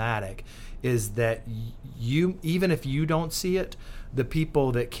problematic, is that you, even if you don't see it, the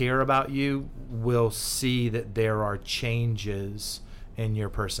people that care about you will see that there are changes in your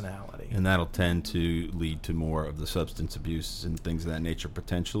personality. And that'll tend to lead to more of the substance abuse and things of that nature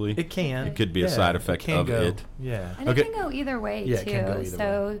potentially. It can. It could be a side effect of it. Yeah. And it can go either way, too. It can go either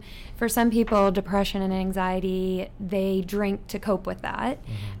way. For some people, depression and anxiety, they drink to cope with that.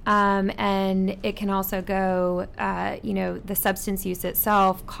 And it can also go, the substance use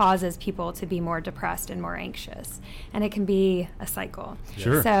itself causes people to be more depressed and more anxious. And it can be a cycle.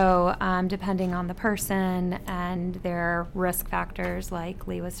 Sure. So depending on the person and their risk factors, like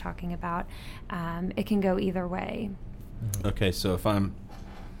Lee was talking about, it can go either way. Okay, so if I'm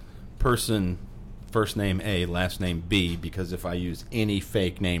person first name A, last name B, because if I use any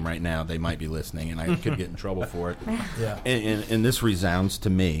fake name right now, they might be listening, and I could get in trouble for it. Yeah. And this resounds to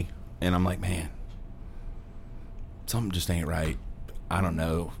me, and I'm like, man, something just ain't right. I don't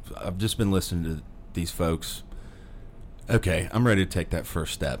know. I've just been listening to these folks. Okay, I'm ready to take that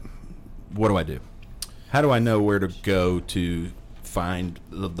first step. What do I do? How do I know where to go to find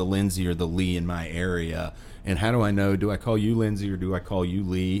the Lindsay or the Lee in my area? And how do I know, do I call you Lindsay or do I call you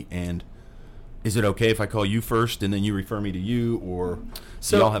Lee? And is it okay if I call you first and then you refer me to you? Or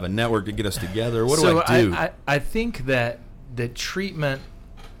do y'all have a network to get us together? What do I do? I think that the treatment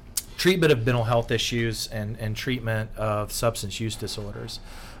of mental health issues and treatment of substance use disorders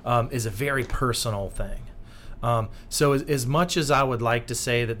is a very personal thing. So as much as I would like to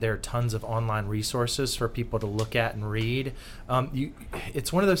say that there are tons of online resources for people to look at and read,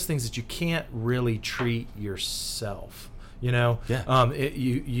 it's one of those things that you can't really treat yourself. You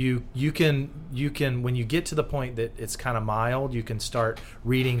can when you get to the point that it's kind of mild, you can start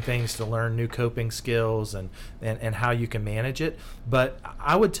reading things to learn new coping skills and how you can manage it. But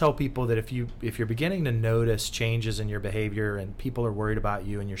I would tell people that if you're beginning to notice changes in your behavior and people are worried about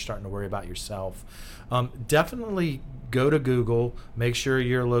you and you're starting to worry about yourself, definitely go to Google, make sure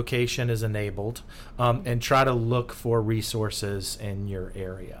your location is enabled, and try to look for resources in your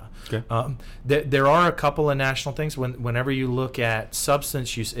area. Okay. There are a couple of national things. Whenever whenever you look at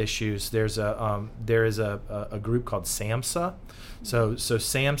substance use issues, there is a group called SAMHSA. So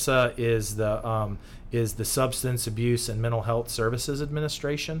SAMHSA is the Substance Abuse and Mental Health Services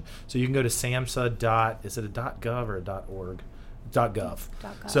Administration. So you can go to SAMHSA. Is it a .gov or a .org? .gov.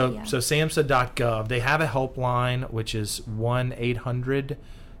 So SAMHSA.gov. They have a helpline, which is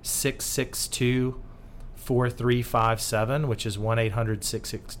 1-800-662-4357, which is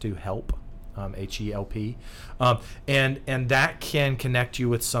 1-800-662-HELP. HELP, and that can connect you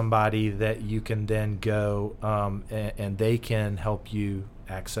with somebody that you can then go and they can help you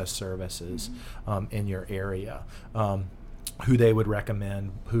access services in your area. Who they would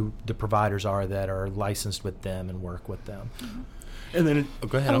recommend, who the providers are that are licensed with them and work with them. And then,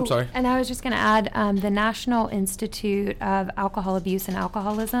 go ahead. I'm sorry. And I was just going to add, the National Institute of Alcohol Abuse and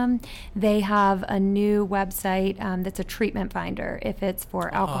Alcoholism, they have a new website that's a treatment finder if it's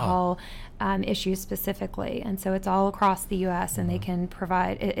for alcohol issues specifically. And so it's all across the U.S. and they can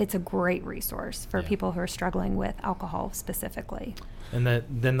provide, it's a great resource for people who are struggling with alcohol specifically. And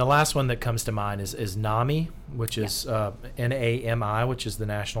then the last one that comes to mind is NAMI, which is NAMI, which is the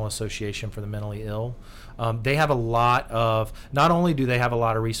National Association for the Mentally Ill. They have a lot of, not only do they have a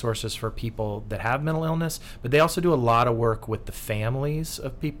lot of resources for people that have mental illness, but they also do a lot of work with the families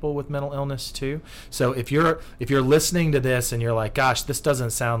of people with mental illness too. So if you're listening to this and you're like, gosh, this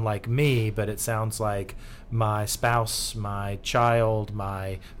doesn't sound like me, but it sounds like my spouse, my child,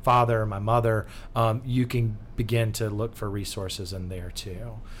 my father, my mother, you can begin to look for resources in there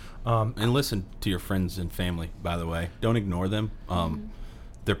too. And listen to your friends and family, by the way. Don't ignore them.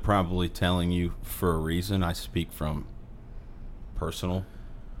 They're probably telling you for a reason. I speak from personal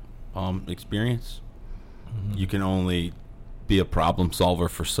experience. You can only be a problem solver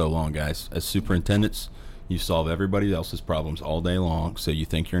for so long, guys. As superintendents, you solve everybody else's problems all day long, so you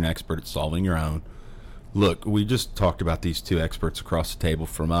think you're an expert at solving your own. Look, we just talked about these two experts across the table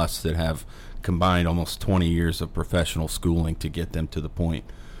from us that have combined almost 20 years of professional schooling to get them to the point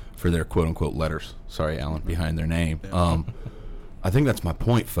for their quote-unquote letters. Sorry, Alan, behind their name. I think that's my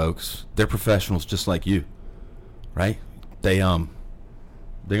point, folks. They're professionals just like you, right? They're going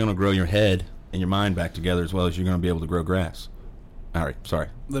to grow your head and your mind back together as well as you're going to be able to grow grass. All right, sorry.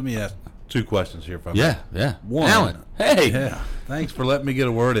 Let me ask 2 questions here, folks. Yeah. One, Alan, hey. Yeah. Thanks for letting me get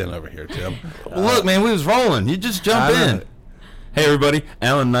a word in over here, Tim. Look, man, we was rolling. You just jump in. Hey, everybody.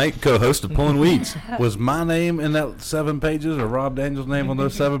 Alan Knight, co-host of Pulling Weeds. Was my name in that 7 pages, or Rob Daniels' name on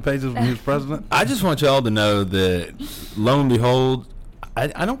those 7 pages when he was president? I just want y'all to know that, lo and behold,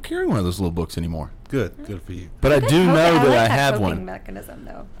 I don't carry one of those little books anymore. Good for you. But I do know that I have coping one. mechanism,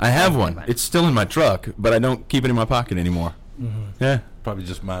 though. I have one. It's still in my truck, but I don't keep it in my pocket anymore. Yeah. Probably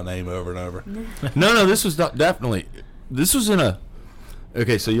just my name over and over. No, this was definitely, this was in a,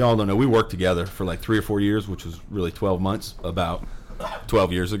 okay, so y'all don't know, we worked together for like 3 or 4 years, which was really 12 months, about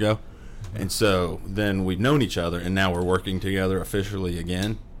 12 years ago. And so then we've known each other, and now we're working together officially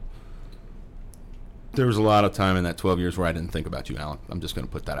again. There was a lot of time in that 12 years where I didn't think about you, Alan. I'm just going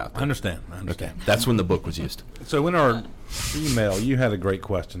to put that out there. I understand. Okay, that's when the book was used. So in our email, you had a great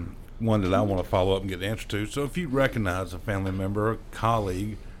question, one that I want to follow up and get the answer to. So if you recognize a family member or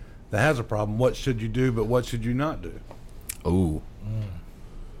colleague that has a problem, what should you do, but what should you not do? Oh.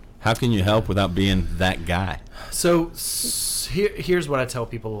 How can you help without being that guy? So here's what I tell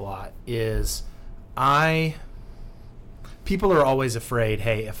people a lot is people are always afraid,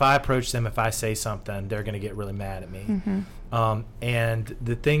 hey, if I approach them, if I say something, they're going to get really mad at me. And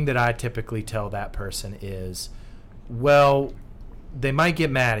the thing that I typically tell that person is, well, they might get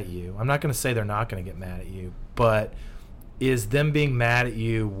mad at you. I'm not going to say they're not going to get mad at you, but is them being mad at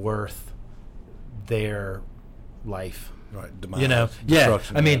you worth their life? Right, demise, you know, yeah.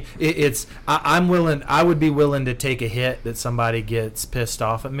 I mean, I would be willing to take a hit that somebody gets pissed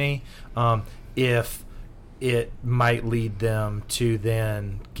off at me, if it might lead them to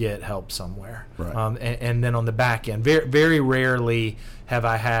then get help somewhere. Right. And then on the back end, very, very rarely have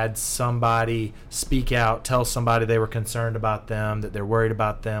I had somebody speak out, tell somebody they were concerned about them, that they're worried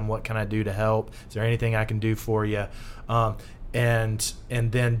about them. What can I do to help? Is there anything I can do for you? And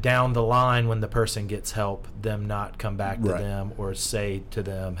then down the line, when the person gets help, them not come back to them or say to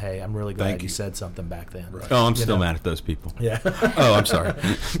them, hey, I'm really glad you said something back then. Right. Oh, I'm still mad at those people. Yeah. Oh, I'm sorry.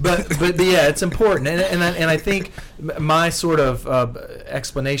 but yeah, it's important. And I think my sort of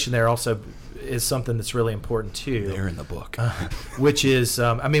explanation there also is something that's really important too. They're in the book. Which is,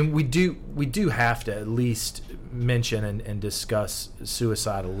 I mean, we do have to at least mention and discuss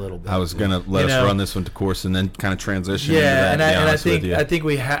suicide a little bit. I was going to let us run this one to course and then kind of transition into that. And I think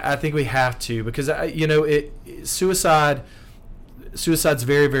we have to, because suicide, suicide's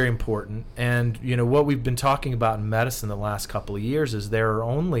very, very important. And, what we've been talking about in medicine the last couple of years is there are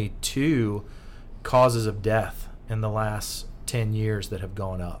only 2 causes of death in the last 10 years that have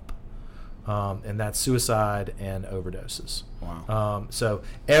gone up. And that's suicide and overdoses. Wow. So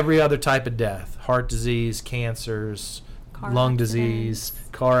every other type of death, heart disease, cancers, lung disease,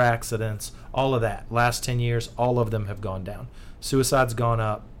 car accidents, all of that, last 10 years, all of them have gone down. Suicide's gone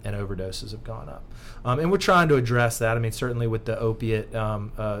up and overdoses have gone up. And we're trying to address that. I mean, certainly with the opiate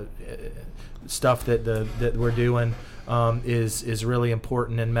stuff that we're doing is really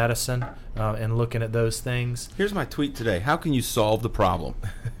important in medicine and looking at those things. Here's my tweet today. How can you solve the problem?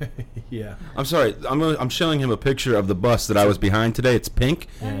 Yeah. I'm sorry. I'm showing him a picture of the bus that I was behind today. It's pink.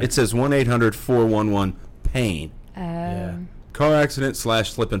 Yeah. It says 1-800-411-PAIN. Yeah. Car accident /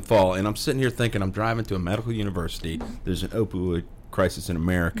 slip and fall. And I'm sitting here thinking I'm driving to a medical university. There's an opioid crisis in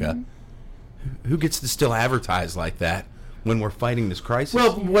America. Mm-hmm. Who gets to still advertise like that when we're fighting this crisis?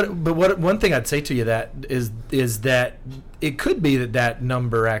 Well, one thing I'd say to you that is that it could be that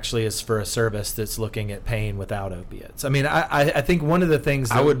number actually is for a service that's looking at pain without opiates. I mean, I think one of the things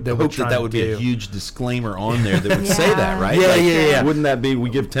that I would hope that would be a huge disclaimer on there that would say that, right? Yeah, yeah. Wouldn't that be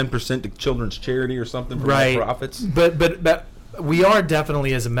we give 10% to children's charity or something for profits? But we are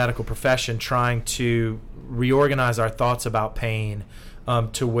definitely, as a medical profession, trying to reorganize our thoughts about pain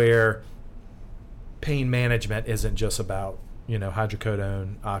to where pain management isn't just about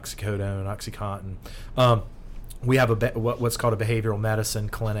hydrocodone, oxycodone, OxyContin. We have what's called a behavioral medicine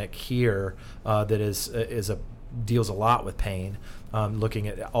clinic here that deals a lot with pain, looking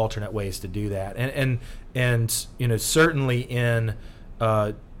at alternate ways to do that, and certainly in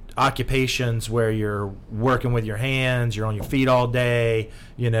occupations where you're working with your hands, you're on your feet all day,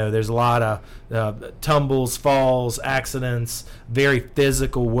 there's a lot of tumbles, falls, accidents, very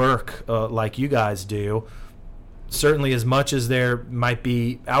physical work like you guys do. Certainly, as much as there might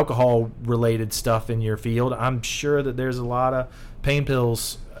be alcohol related stuff in your field, I'm sure that there's a lot of pain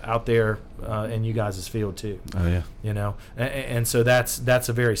pills out there in you guys' field too. Oh yeah. And so that's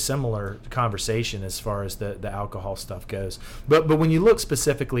a very similar conversation as far as the alcohol stuff goes. But when you look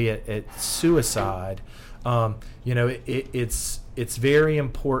specifically at suicide, it's very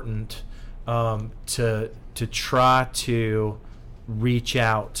important to try to reach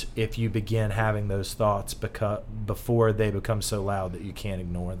out if you begin having those thoughts before they become so loud that you can't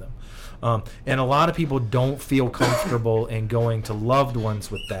ignore them. And a lot of people don't feel comfortable in going to loved ones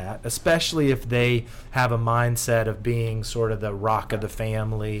with that, especially if they have a mindset of being sort of the rock of the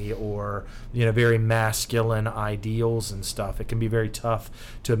family or, very masculine ideals and stuff. It can be very tough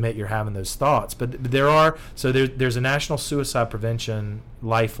to admit you're having those thoughts. But there's a National Suicide Prevention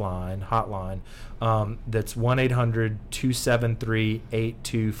Lifeline hotline that's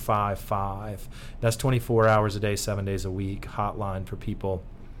 1-800-273-8255. That's 24 hours a day, 7 days a week hotline for people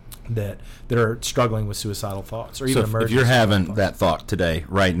that are struggling with suicidal thoughts or even emergency. If you're having that thought today,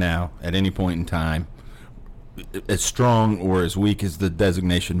 right now, at any point in time, as strong or as weak as the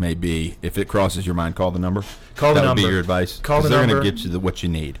designation may be, if it crosses your mind, call the number. That would be your advice. Call the number. number. They're going to get you what you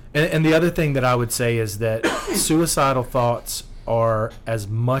need. And the other thing that I would say is that suicidal thoughts are as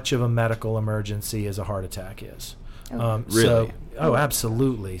much of a medical emergency as a heart attack is. Really?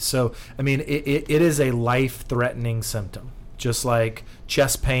 Absolutely. So, I mean, it is a life-threatening symptom, just like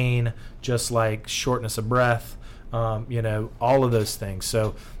chest pain, just like shortness of breath, all of those things.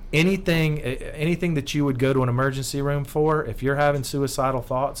 So anything that you would go to an emergency room for, if you're having suicidal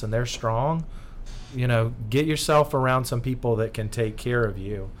thoughts and they're strong, get yourself around some people that can take care of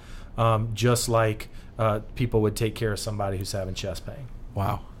you, just like people would take care of somebody who's having chest pain.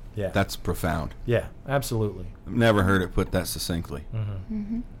 Wow. Yeah. That's profound. Yeah, absolutely. I've never heard it put that succinctly. Mm-hmm.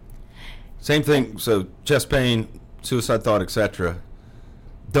 Mm-hmm. Same thing. So chest pain, suicide thought, etc.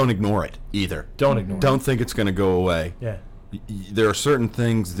 Don't ignore it either. Don't ignore it. Don't think it's going to go away. Yeah. There are certain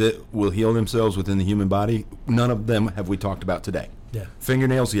things that will heal themselves within the human body. None of them have we talked about today. Yeah.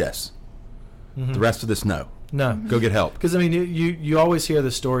 Fingernails, yes. Mm-hmm. The rest of this, no. No. Go get help. Because I mean, you always hear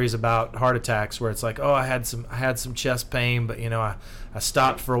the stories about heart attacks where it's like, oh, I had some chest pain, but I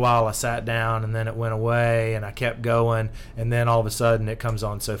stopped for a while, I sat down, and then it went away, and I kept going, and then all of a sudden it comes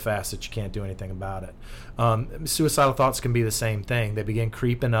on so fast that you can't do anything about it. Suicidal thoughts can be the same thing. They begin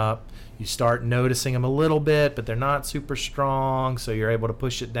creeping up. You start noticing them a little bit, but they're not super strong, so you're able to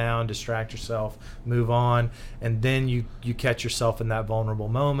push it down, distract yourself, move on, and then you catch yourself in that vulnerable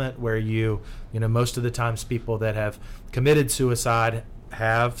moment where most of the times people that have committed suicide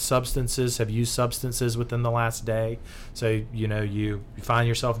have used substances within the last day. So, you find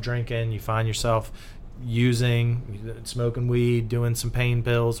yourself drinking, you find yourself smoking weed, doing some pain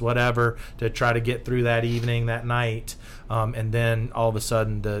pills, whatever, to try to get through that evening, that night, and then all of a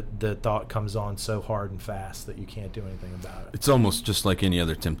sudden the thought comes on so hard and fast that you can't do anything about it. It's almost just like any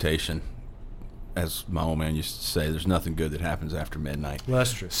other temptation. As my old man used to say, there's nothing good that happens after midnight. Well,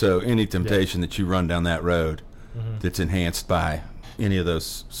 that's true. So any temptation that you run down that road that's enhanced by any of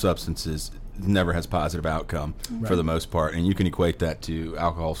those substances never has positive outcome for the most part. And you can equate that to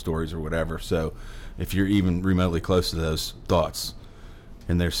alcohol stories or whatever. So if you're even remotely close to those thoughts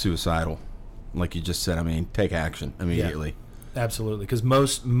and they're suicidal, like you just said, I mean, take action immediately. Yeah, absolutely. Because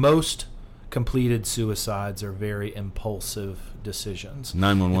most completed suicides are very impulsive decisions.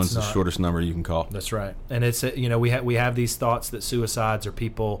 911 is the shortest number you can call. That's right. And it's, we have these thoughts that suicides are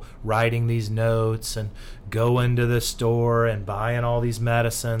people writing these notes and going to the store and buying all these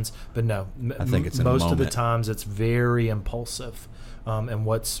medicines. But no, I think it's in most a of the moment. times it's very impulsive, and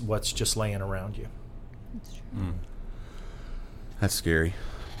what's just laying around you. That's scary.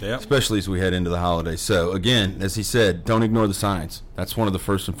 Yeah. Especially as we head into the holidays. So again, as he said, don't ignore the signs. That's one of the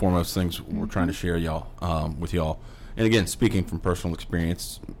first and foremost things we're trying to share with y'all. And again, speaking from personal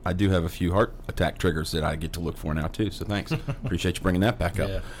experience, I do have a few heart attack triggers that I get to look for now too. So thanks. Appreciate you bringing that back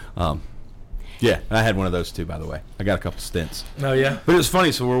up. Yeah, I had one of those too, by the way. I got a couple stints. Oh yeah. But it was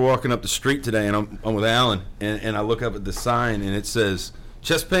funny. So we're walking up the street today, and I'm with Alan, and I look up at the sign, and it says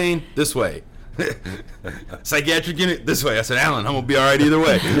chest pain this way. Psychiatric unit this way. I said, Alan, I'm gonna be all right either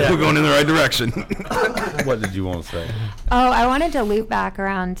way. We're going in the right direction. What did you want to say? Oh, I wanted to loop back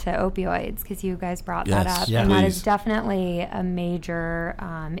around to opioids because you guys brought that Yes, up. yeah. And that Please. is definitely a major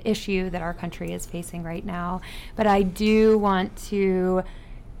issue that our country is facing right now. But I do want to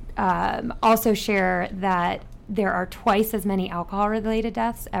also share that there are twice as many alcohol-related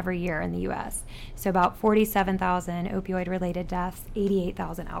deaths every year in the U.S. So about 47,000 opioid-related deaths,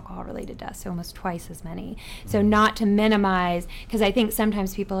 88,000 alcohol-related deaths, so almost twice as many. So not to minimize, because I think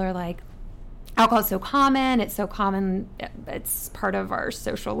sometimes people are like, alcohol is so common, it's part of our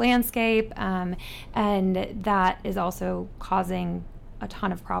social landscape, and that is also causing a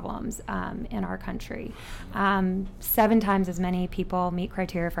ton of problems in our country. 7 times as many people meet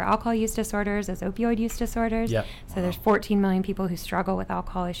criteria for alcohol use disorders as opioid use disorders. Yep. So there's 14 million people who struggle with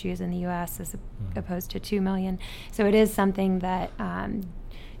alcohol issues in the U.S. as opposed to 2 million. So it is something that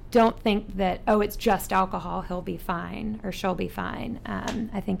don't think that, oh, it's just alcohol, he'll be fine or she'll be fine.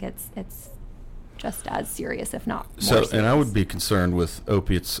 I think it's just as serious, if not more serious. And I would be concerned with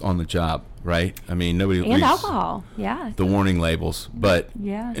opiates on the job, right? I mean, nobody And reads alcohol, yeah. the warning labels, but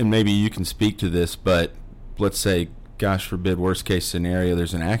Yeah. and maybe you can speak to this, but let's say, gosh forbid, worst case scenario,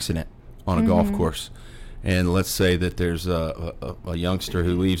 there's an accident on a golf course, and let's say that there's a youngster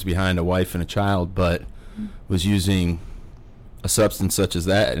who leaves behind a wife and a child, but was using a substance such as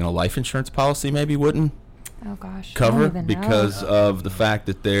that, and a life insurance policy maybe wouldn't Oh gosh. I cover don't even know. because of the fact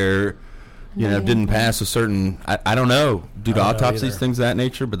that they're didn't pass a certain, I don't know, due to I don't know autopsies, either. things of that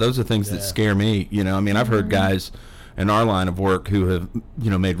nature, but those are things that Yeah. scare me. I mean, I've heard guys in our line of work who have,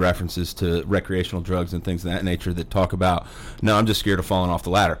 made references to recreational drugs and things of that nature that talk about, no, I'm just scared of falling off the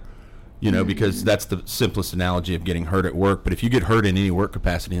ladder, because that's the simplest analogy of getting hurt at work. But if you get hurt in any work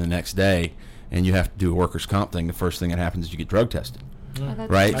capacity the next day and you have to do a workers' comp thing, the first thing that happens is you get drug tested, Oh, that's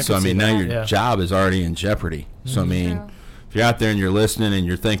right? I So, can I mean, see now that, your yeah. job is already in jeopardy. So, I mean, True. if you're out there and you're listening and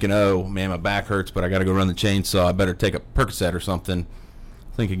you're thinking, oh, man, my back hurts, but I got to go run the chainsaw, I better take a Percocet or something,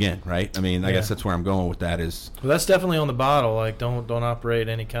 think again, right? I mean, I guess that's where I'm going with that is, Well, that's definitely on the bottle. Like, don't operate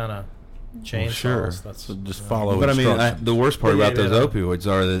any kind of chainsaws. sure. That's So just follow but I mean, instructions. the worst part Yeah, about those yeah. opioids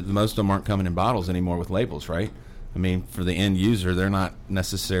are that most of them aren't coming in bottles anymore with labels, right? I mean, for the end user, they're not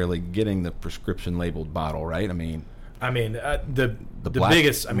necessarily getting the prescription labeled bottle, right? I mean, the black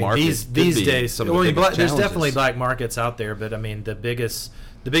biggest. I mean, market these could be days. some of the Well, biggest there's challenges. definitely black markets out there, but I mean, the biggest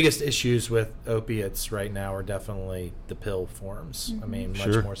issues with opiates right now are definitely the pill forms. I mean, much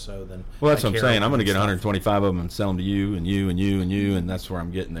Sure. more so than. well, that's like what I'm saying. I'm going to get heroin and stuff. 125 of them and sell them to you and you and you and you, and that's where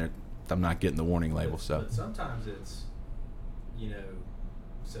I'm getting there. I'm not getting the warning label, so. But sometimes it's,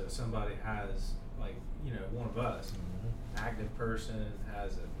 so somebody has, like, one of us, active person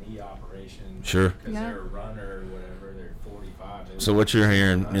has a knee operation. Sure. Because Yeah. they're a runner or whatever, they're 45. So what you're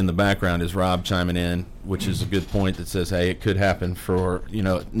hearing in the background is Rob chiming in, which is a good point that says, hey, it could happen for,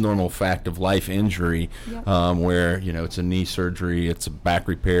 normal fact of life injury, Yep. where, it's a knee surgery, it's a back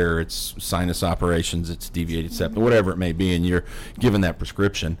repair, it's sinus operations, it's deviated septum, whatever it may be, and you're given that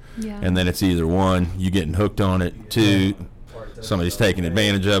prescription. Yeah. And then it's either one, you getting hooked on it, two, somebody's taking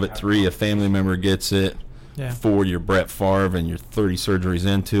advantage of it, three, a family member gets it, Yeah. 4, you're Brett Favre and you're 30 surgeries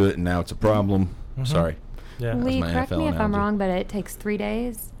into it, and now it's a problem. Sorry. Yeah. That's Lee, my correct NFL me if I'm analogy. wrong, but it takes 3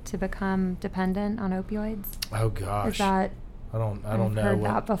 days to become dependent on opioids. Oh gosh. Is that? I don't I've know. heard what-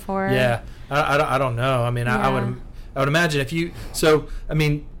 that before. Yeah, I don't know. I mean, I Yeah. would imagine if you. So I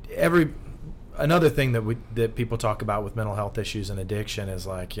mean, another thing that people talk about with mental health issues and addiction is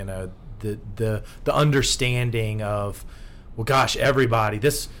like, you know, the understanding of, well, gosh,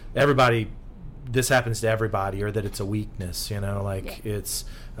 this happens to everybody, or that it's a weakness. You know, like it's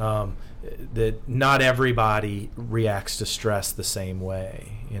that not everybody reacts to stress the same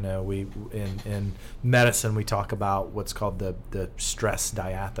way. You know, we in medicine we talk about what's called the stress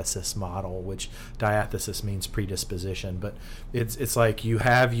diathesis model, which diathesis means predisposition, but it's like you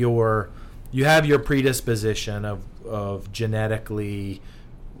have your predisposition of genetically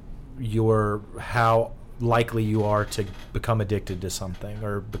how likely you are to become addicted to something,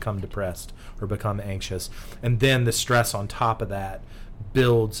 or become depressed, or become anxious, and then the stress on top of that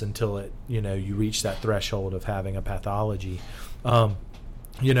builds until you reach that threshold of having a pathology. So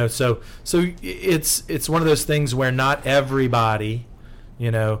it's one of those things where not everybody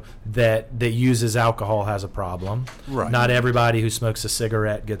that uses alcohol has a problem. Right. Not everybody who smokes a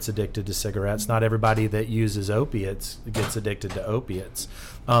cigarette gets addicted to cigarettes. Not everybody that uses opiates gets addicted to opiates.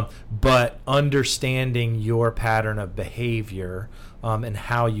 But understanding your pattern of behavior and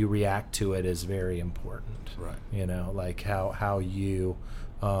how you react to it is very important. Right. Like how you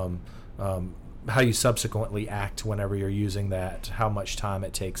subsequently act whenever you're using that, how much time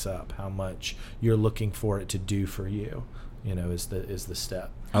it takes up, how much you're looking for it to do for you, is the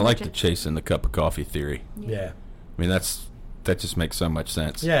step. I like the chasing the cup of coffee theory. Yeah. I mean, that just makes so much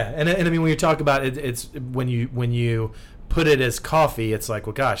sense. Yeah, and I mean, when you talk about it, it's when you put it as coffee, it's like,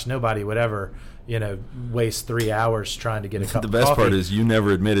 well, gosh, nobody would ever waste 3 hours trying to get a cup The of best coffee. part is you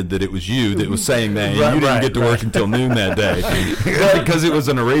never admitted that it was you that was saying that, and you didn't Right, get to work until noon that day because it was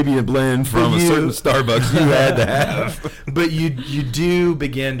an Arabian blend from a certain Starbucks you had to have. But you do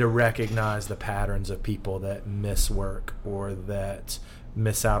begin to recognize the patterns of people that miss work or that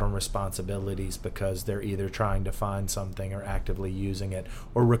miss out on responsibilities because they're either trying to find something or actively using it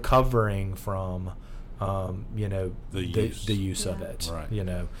or recovering from the use of it.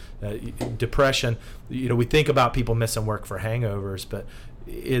 Right. Depression. We think about people missing work for hangovers, but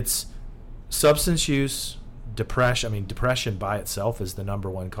it's substance use, depression. I mean, depression by itself is the number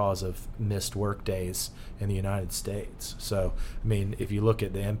one cause of missed work days in the United States. So, I mean, if you look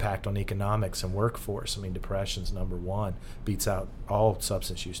at the impact on economics and workforce, I mean, depression's number one, beats out all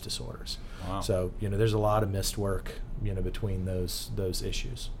substance use disorders. Wow. So, there's a lot of missed work, between those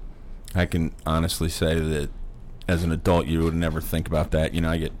issues. I can honestly say that as an adult, you would never think about that.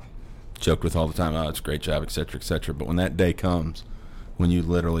 I get joked with all the time, oh, it's a great job, et cetera, et cetera. But when that day comes, when you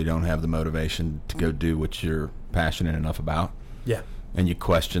literally don't have the motivation to go do what you're passionate enough about, Yeah. and you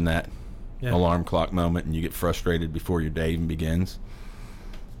question that Yeah. alarm clock moment and you get frustrated before your day even begins,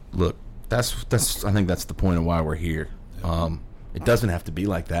 look, that's I think that's the point of why we're here. It doesn't have to be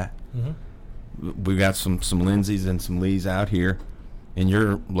like that. Mm-hmm. We've got some Lindsays and some Lees out here in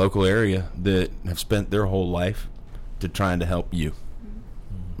your local area that have spent their whole life to trying to help you.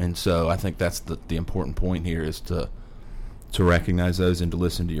 And so I think that's the important point here is to recognize those and to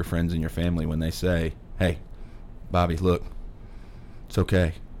listen to your friends and your family when they say, hey, Bobby, look, it's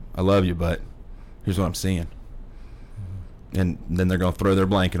okay. I love you, but here's what I'm seeing. And then they're going to throw their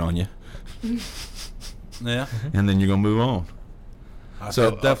blanket on you. Yeah. And then you're going to move on. I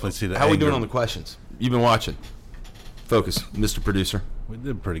So definitely see that. How are we doing on the questions? You've been watching. Focus, Mr. Producer. We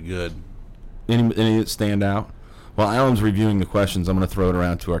did pretty good. Any that stand out? While Alan's reviewing the questions, I'm going to throw it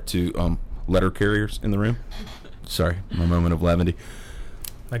around to our two letter carriers in the room. Sorry, my moment of levity.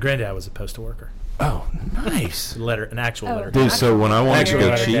 My granddad was a postal worker. Oh, nice. An actual Oh. letter. Dude, so when I want to Actual go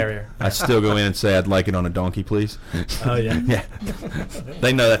letter cheap, carrier. I still go in and say, I'd like it on a donkey, please. Oh, yeah. Yeah.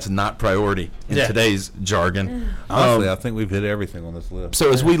 They know that's not priority in Yeah. today's jargon. Honestly, I think we've hit everything on this list.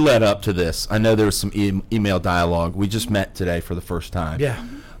 So as we led up to this, I know there was some email dialogue. We just met today for the first time.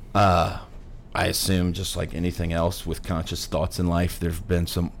 Yeah. I assume just like anything else with conscious thoughts in life, there's been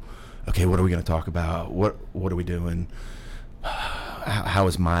some, okay, what are we going to talk about? What are we doing? How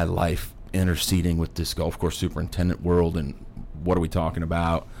is my life interceding with this golf course superintendent world, and what are we talking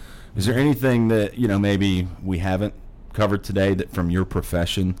about? Is there anything that, maybe we haven't covered today that from your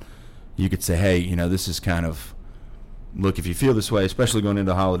profession you could say, hey, this is kind of, look, if you feel this way, especially going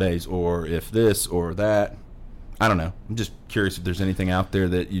into holidays, or if this or that, I don't know. I'm just curious if there's anything out there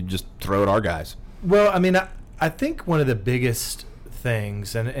that you just throw at our guys. Well, I mean, I think one of the biggest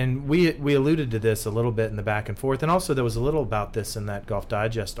things, and we alluded to this a little bit in the back and forth, and also there was a little about this in that Golf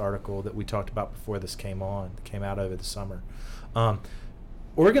Digest article that we talked about before this came out over the summer.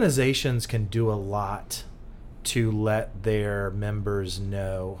 Organizations can do a lot to let their members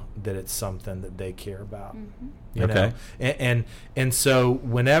know that it's something that they care about. You Okay. know? And so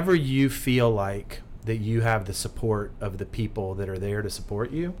whenever you feel like that you have the support of the people that are there to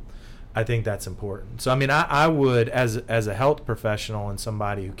support you, I think that's important. So I mean, I would, as a health professional and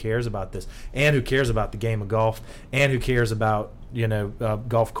somebody who cares about this and who cares about the game of golf and who cares about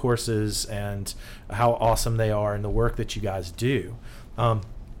golf courses and how awesome they are and the work that you guys do.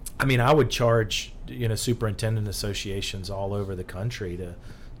 I mean, I would charge superintendent associations all over the country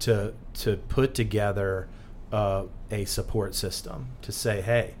to put together a support system to say,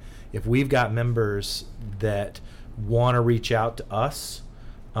 hey, if we've got members that want to reach out to us,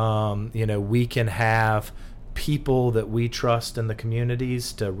 we can have people that we trust in the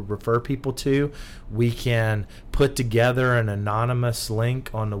communities to refer people to. We can put together an anonymous link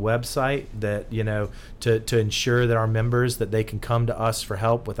on the website that, to ensure that our members, that they can come to us for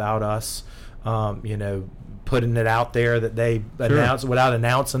help without us, putting it out there, that they announce without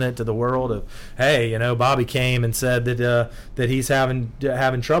announcing it to the world of, hey, Bobby came and said that he's having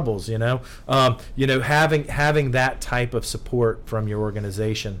troubles. Having that type of support from your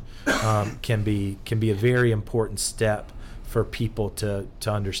organization can be a very important step for people to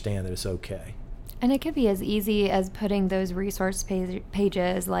understand that it's okay. And it could be as easy as putting those resource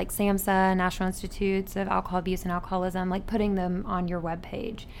pages like SAMHSA, National Institutes of Alcohol Abuse and Alcoholism, like putting them on your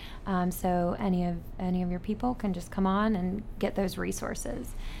webpage. So any of your people can just come on and get those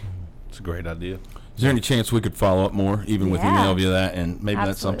resources. It's a great idea. Is there any chance we could follow up more, even with email via that? And maybe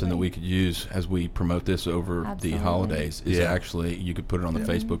that's something that Absolutely. we could use as we promote this over the Absolutely. holidays. Is Yeah. actually, you could put it on the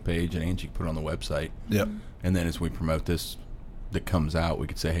Facebook page, and Angie could put it on the website. Yep. And then as we promote this that comes out, we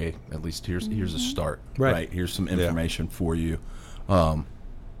could say, hey, at least here's a start. Right. Here's some information for you.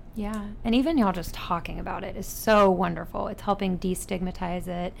 Yeah, and even y'all just talking about it is so wonderful. It's helping destigmatize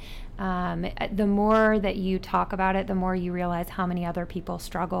it. The more that you talk about it, the more you realize how many other people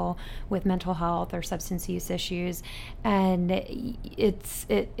struggle with mental health or substance use issues, and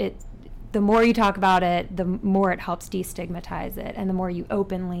the more you talk about it, the more it helps destigmatize it, and the more you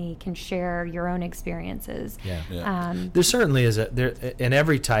openly can share your own experiences. Yeah. There certainly is in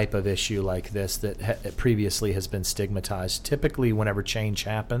every type of issue like this that previously has been stigmatized. Typically, whenever change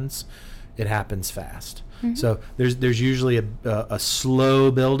happens, it happens fast. So there's usually a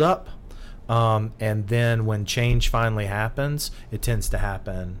slow build up, and then when change finally happens, it tends to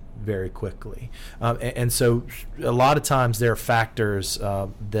happen very quickly. And so a lot of times there are factors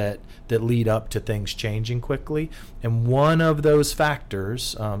that lead up to things changing quickly. And one of those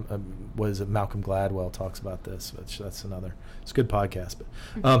factors was Malcolm Gladwell talks about this, which it's a good podcast.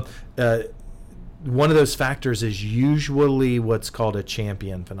 But one of those factors is usually what's called a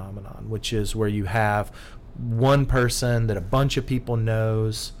champion phenomenon, which is where you have one person that a bunch of people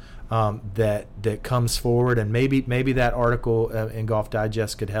knows, that comes forward, and maybe that article in Golf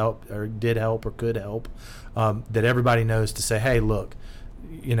Digest could help, or did help, or could help, that everybody knows to say, hey, look,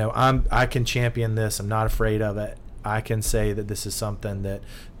 I can champion this. I'm not afraid of it. I can say that this is something that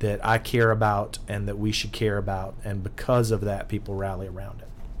I care about and that we should care about, and because of that, people rally around it.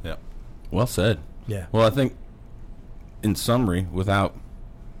 Yeah. Well said. Yeah. Well, I think in summary,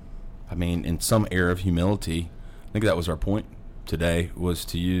 in some air of humility, I think that was our point today, was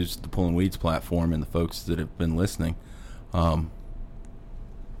to use the Pulling Weeds platform and the folks that have been listening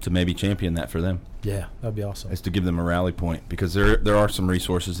to maybe champion that for them. Yeah, that'd be awesome. Is to give them a rally point, because there are some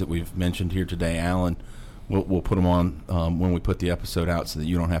resources that we've mentioned here today. Alan, we'll put them on when we put the episode out, so that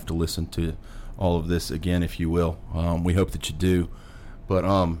you don't have to listen to all of this again, if you will. We hope that you do. But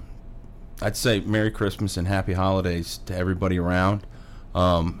I'd say Merry Christmas and Happy Holidays to everybody around.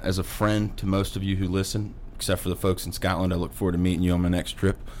 As a friend to most of you who listen, except for the folks in Scotland, I look forward to meeting you on my next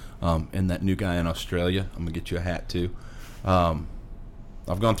trip. And that new guy in Australia, I'm going to get you a hat too.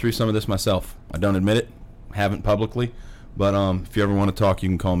 I've gone through some of this myself. I don't admit it, haven't publicly, but if you ever want to talk, you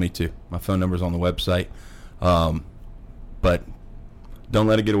can call me too. My phone number's on the website. But don't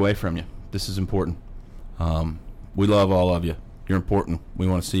let it get away from you. This is important. We love all of you. You're important. We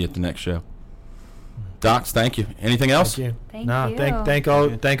want to see you at the next show. Docs, thank you. Anything else? Thank you. Thank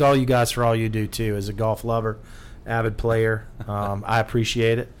you. Thank all you guys for all you do too. As a golf lover, avid player, I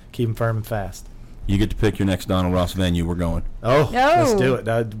appreciate it. Keep them firm and fast. You get to pick your next Donald Ross venue. We're going. Oh, No. let's do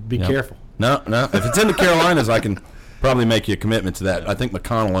it. Be Yep. careful. No. If it's in the Carolinas, I can probably make you a commitment to that. I think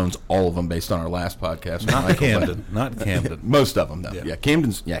McConnell owns all of them based on our last podcast. Not Michael, Camden. Not Camden. Most of them, though. Yeah.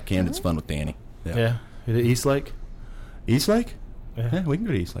 Yeah, Camden's fun with Danny. Yeah. East Lake. East Lake? Yeah. Yeah, we can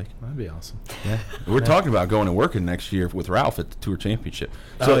go to East Lake. That'd be awesome. Yeah. We're talking about going and working next year with Ralph at the Tour Championship.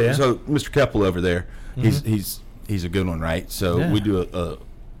 So, Oh, yeah? so Mr. Keppel over there, he's a good one, right? So Yeah. we do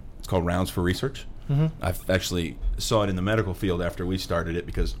it's called Rounds for Research. I actually saw it in the medical field after we started it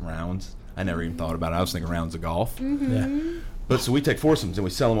because rounds. I never even thought about it. I was thinking rounds of golf. Yeah. But so we take foursomes and we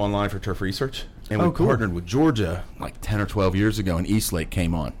sell them online for turf research. And we Oh, cool. partnered with Georgia like 10 or 12 years ago, and Eastlake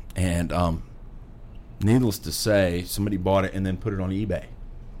came on. And needless to say, somebody bought it and then put it on eBay.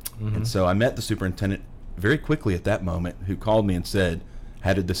 And so I met the superintendent very quickly at that moment, who called me and said,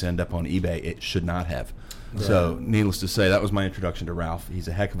 how did this end up on eBay? It should not have. So needless to say, that was my introduction to Ralph. He's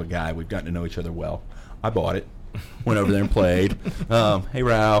a heck of a guy. We've gotten to know each other well. I bought it. Went over there and played. Hey,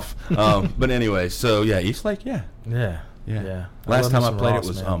 Ralph. But anyway, so yeah, Eastlake, yeah. Yeah. Last time I some played Ross, it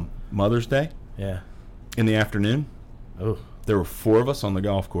was man. Mother's Day Yeah. in the afternoon. Oh. There were 4 of us on the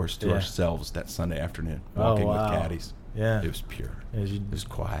golf course to Yeah. ourselves that Sunday afternoon, Oh, walking wow. with caddies. Yeah. It was pure. As you- It was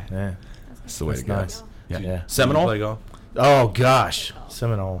quiet. Yeah. That's the way That's to go. nice. Yeah. Yeah. Play Seminole, golf? Oh gosh,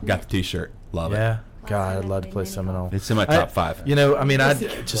 Seminole. got the T-shirt. Love Yeah. it. God, time I'd I love to played play mini Seminole. It's in my top 5. You know, I mean, I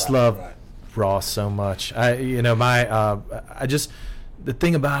just love Ross so much. The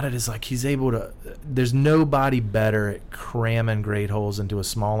thing about it is like he's able to. There's nobody better at cramming great holes into a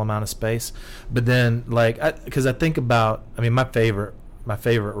small amount of space. But then, because I think about, I mean, my favorite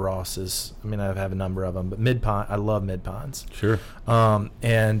Ross is, I mean, I have a number of them, but Mid Pine. I love Mid Pines. Sure.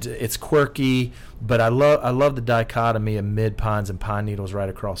 And it's quirky, but I love the dichotomy of Mid Pines and Pine Needles right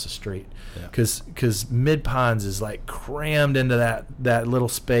across the street, because Mid Pines is like crammed into that little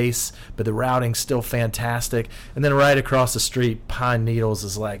space, but the routing's still fantastic. And then right across the street, Pine Needles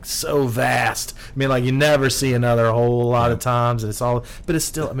is like so vast. I mean, like you never see another hole a lot of times, and but it's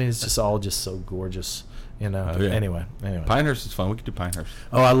still. I mean, it's just all just so gorgeous. You know. Oh, yeah. Anyway. Pinehurst is fun. We could do Pinehurst.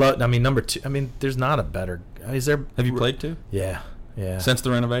 Oh, I love. I mean, number 2. I mean, there's not a better. Is there? Have you played 2 Yeah. since the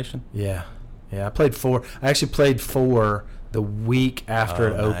renovation? Yeah. I played 4. I actually played 4 the week after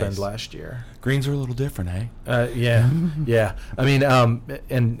it opened nice. last year. Greens are a little different, eh? Yeah. I mean,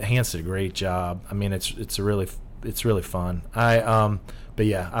 and Hans did a great job. I mean, it's really fun. But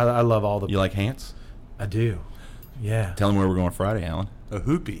yeah, I love all the. You like Hans? I do. Yeah. Tell them where we're going Friday, Alan. A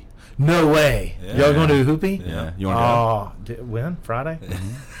hoopy. No way. Yeah. Y'all going to a hoopy? Yeah. You want to go? When? Friday?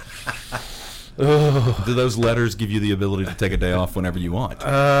 Do those letters give you the ability to take a day off whenever you want?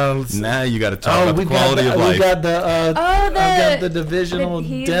 Now you got to talk about the quality of life. We got the. I've got the the divisional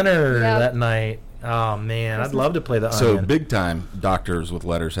heat- dinner yep. that night. Oh man, I'd love to play the So Onion. big time doctors with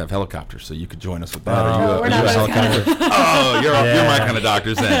letters have helicopters, so you could join us with that. Oh, Are we're you not a those helicopter? Oh, you're Yeah. my kind of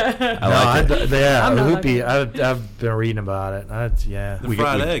doctors then. I like it. Yeah, I'm not hoopy. I've been reading about it. The We-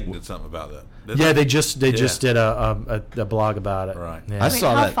 fried we- egg did something about that. didn't Yeah, it? they just did a blog about it. Right. Yeah. I Wait,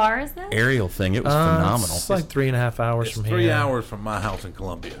 saw how that far is that? aerial thing. It was phenomenal. It's like 3.5 hours It's from 3 here. hours from my house in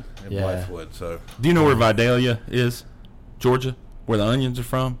Columbia, in Yeah. Blythewood. So Do you know where Vidalia is? Georgia? Where the onions are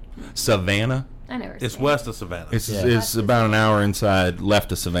from? Savannah? I never. it's seen west of Savannah. It's Yeah. it's about an hour inside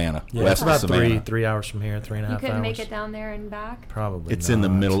left of Savannah. Yeah, west it's about of Savannah. three hours from here. 3.5 You hours. couldn't make it down there and back. Probably. It's in the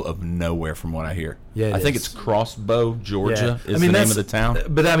not. middle of nowhere, from what I hear. Yeah, it I think is. it's Crossbow, Georgia. Yeah. Is the name of the town.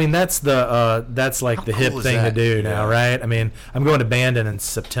 But I mean, that's like How the hip cool is thing to that? do now, Yeah. right? I mean, I'm going to Bandon in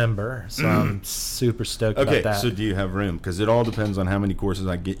September, so I'm super stoked Okay, about that. so do you have room? Because it all depends on how many courses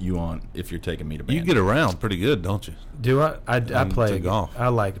I get you on if you're taking me to band. You get around pretty good, don't you? Do I? I play play golf. I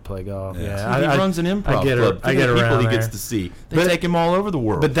like to play golf. Yeah. Yeah, He I runs an improv I get club. I get Think of the people around he there. gets to see. They But- take him all over the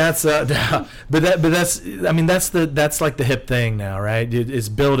world. But that's I mean that's like the hip thing now, right? It's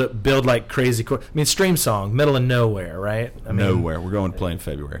build like crazy. I mean, Stream Song, middle of nowhere, right? I mean, nowhere. We're going to play in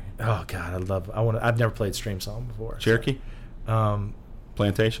February. Oh God, I've never played Stream Song before. so, Cherokee Um,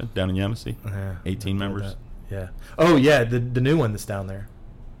 Plantation down in Yamasee. yeah, 18 I'll do members. that. Yeah. Oh yeah, the new one that's down there.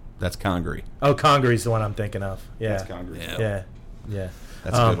 That's Congaree. Oh, Congaree's the one I'm thinking of. Yeah. That's Congaree. Yeah.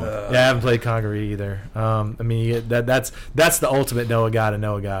 That's a good one. Yeah, I haven't played Congaree either. I mean, that's the ultimate know a guy to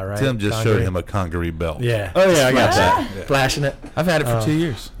know a guy, right? Tim just showed Congaree. him a Congaree belt. Yeah. Oh yeah, I got that. Yeah. Flashing it. I've had it for Oh. 2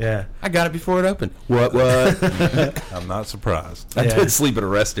 years. Yeah. I got it before it opened. What? I'm not surprised. I Yeah. did sleep at a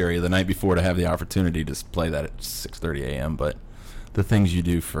rest area the night before to have the opportunity to play that at 6:30 a.m. But the things you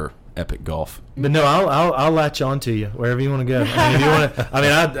do for epic golf. But no, I'll latch on to you wherever you want to go. I mean, if you want to. I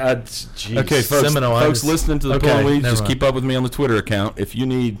mean, geez, Okay, folks, Seminole, I folks just- listening to the okay, Pulling Weeds, never just mind. keep up with me on the Twitter account. If you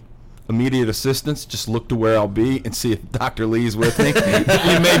need immediate assistance, just look to where I'll be and see if Dr. Lee's with me.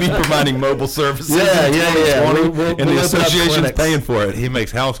 He may be providing mobile services. Yeah, in yeah. 2020, We'll and the open up association's clinics. paying for it. He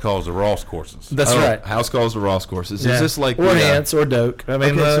makes house calls to Ross courses. That's Oh, right. House calls to Ross courses. Yeah. Is this like or the, Hans or Doak? I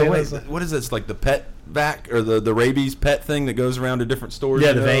mean, okay, so you wait, know, what is this, like the pet vac or the rabies pet thing that goes around to different stores? yeah,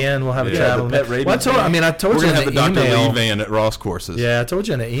 you the know? van. We'll have a Yeah, travel. the pet van. rabies Well, I told We're you gonna in have the the Dr. email. Lee van at Ross courses. Yeah, I told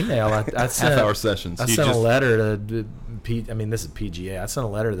you in an email. I sent Half-hour sessions. I You sent a just- letter to I mean, this is PGA. I sent a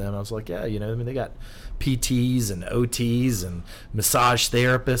letter to them. I was like, yeah, I mean, they got PTs and OTs and massage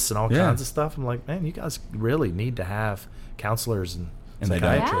therapists and all kinds of stuff. I'm like, man, you guys really need to have counselors and they don't.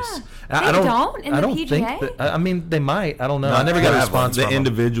 psychiatrists. Yeah. They don't in the don't think PGA? that, I mean, they might. I don't know. No, I never got a the response from them.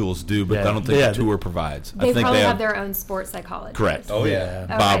 individuals do, but Yeah. I don't think Yeah. the tour provides. They I think probably they have their own sports psychologist. correct. Oh, yeah. Oh,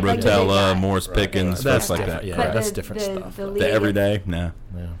 Bob right, like the big Rotella, guy. Morris Pickens, That's stuff like different. that. Yeah, But that's the- different the- stuff. the The league- everyday, no.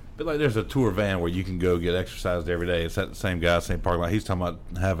 Yeah. But like, there's a tour van where you can go get exercised every day. It's that same guy, same parking lot. He's talking about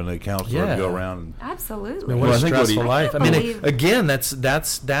having a counselor Yeah. to go around. And, Absolutely. I mean, what Well, a I think what stressful he- life. I can't mean, believe- again,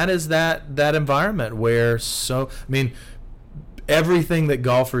 that environment where I mean, everything that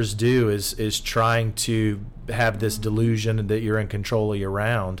golfers do is trying to have this delusion that you're in control of your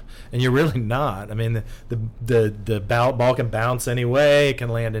round, and you're really not. I mean, the ball can bounce anyway, it can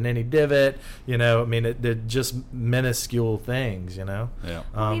land in any divot. You know, I mean, they're just minuscule things. You know. yeah.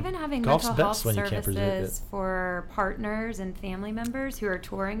 Well, even having golf's mental health best when you can't predict services for partners and family members who are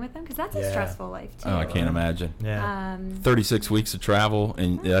touring with them, because that's a Yeah. stressful life too. Oh, I can't imagine. Yeah. 36 weeks of travel,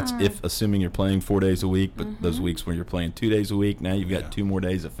 and that's if assuming you're playing 4 days a week, but those weeks where you're playing 2 days a week, now you've got 2 more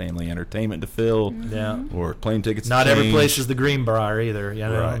days of family entertainment to fill, Yeah. or plane tickets Not to every change. place is the Greenbrier either. You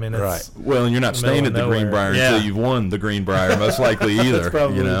know, I Right, mean, right. it's Well, and you're not the middle staying of at the nowhere. Greenbrier Yeah. until you've won the Greenbrier, most likely either. That's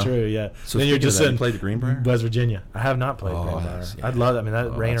probably you know? true. Yeah. So then you're speaking just of that, in you played the Greenbrier? West Virginia. I have not played Oh, Greenbrier. that's- I'd love. I mean, that Oh,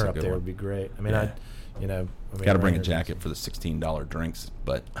 rainer that's a up good there one. would be great. I mean, Yeah. Got to bring a Rainer's- jacket for the $16 drinks,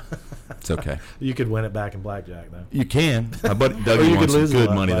 but it's okay. You could win it back in blackjack though. You can. My buddy Or you Dougie won could some lose a good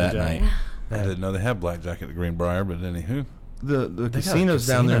lot money that blackjack. night. I didn't know they had blackjack at the Greenbrier, but anywho. The got a casinos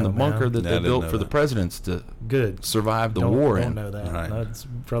down there in the casino, bunker man. that Yeah, I they didn't built know for the that. presidents to Good. survive the Don't, war don't in. know that. Right. That's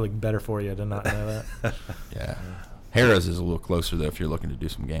probably better for you to not know that. Yeah. Harrah's is a little closer though if you're looking to do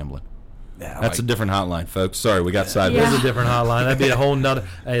some gambling. Yeah, That's a different hotline, folks. Sorry, we got sideways. There's Yeah. a different hotline. That'd be a whole nother.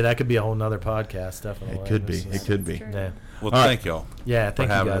 Hey, that could be a whole nother podcast. Definitely. It could be. This It is- could be. True. Yeah. Well, All right. thank y'all. Yeah. Thank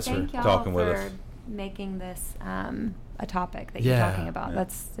you having guys us. for. Thank y'all talking with for us. making this a topic that Yeah. you're talking about. Yeah.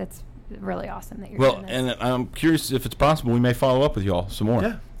 That's really awesome that you're Well, doing this. and I'm curious if it's possible we may follow up with y'all some more.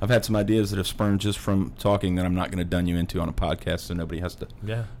 Yeah. I've had some ideas that have spurned just from talking that I'm not going to dun you into on a podcast, so nobody has to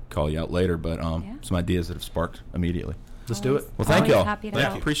Yeah. call you out later. But Yeah. some ideas that have sparked immediately. Let's do it. Well, thank Always y'all. happy to Thank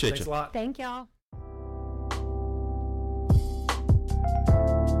help. you. Appreciate Thanks you. a lot. Thank y'all.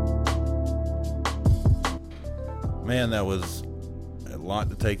 Man, that was a lot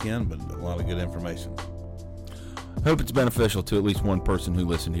to take in, but a lot of good information. Hope it's beneficial to at least one person who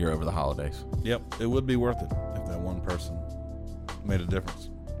listened here over the holidays. Yep, it would be worth it if that one person made a difference.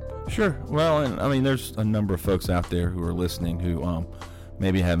 Sure. Well, and I mean, there's a number of folks out there who are listening who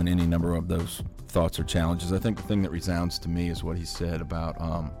maybe having any number of those thoughts or challenges. I think the thing that resounds to me is what he said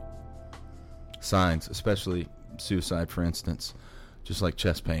about signs, especially suicide, for instance, just like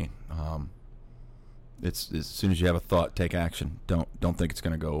chest pain. It's as soon as you have a thought, take action. Don't think it's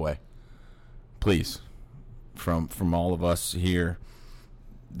going to go away. Please, from all of us here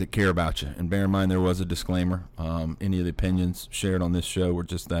that care about you. And bear in mind, there was a disclaimer. Any of the opinions shared on this show were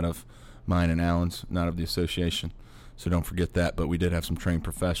just that of mine and Alan's, not of the association. So don't forget that. But we did have some trained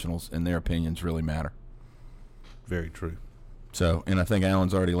professionals, and their opinions really matter. Very true. So, and I think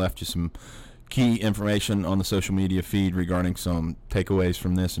Alan's already left you some key information on the social media feed regarding some takeaways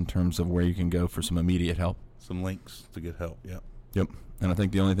from this in terms of where you can go for some immediate help. Some links to get help. Yep. Yep. And I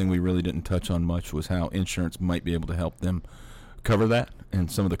think the only thing we really didn't touch on much was how insurance might be able to help them cover that and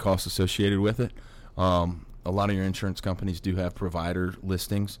some of the costs associated with it. A lot of your insurance companies do have provider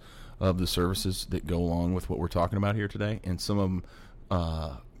listings of the services that go along with what we're talking about here today. And some of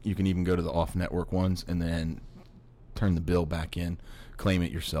them, you can even go to the off-network ones and then turn the bill back in, claim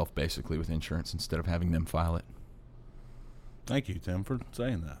it yourself basically with insurance instead of having them file it. Thank you, Tim, for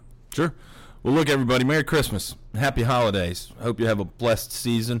saying that. Sure. Well, look, everybody, Merry Christmas. Happy holidays. Hope you have a blessed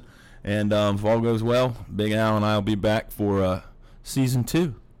season. And if all goes well, Big Al and I will be back for Season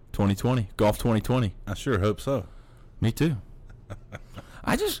 2, 2020, Golf 2020. I sure hope so. Me too.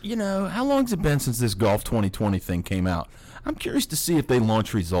 I just, how long's it been since this Golf 2020 thing came out? I'm curious to see if they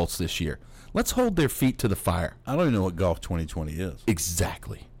launch results this year. Let's hold their feet to the fire. I don't even know what Golf 2020 is.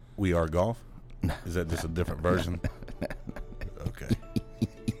 Exactly. We Are Golf? Is that just a different version? Okay.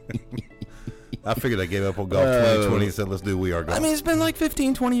 I figured I gave up on Golf 2020 and said, let's do We Are Golf. I mean, it's been like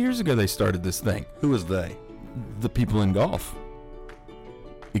 15, 20 years ago they started this thing. Who was they? The people in golf.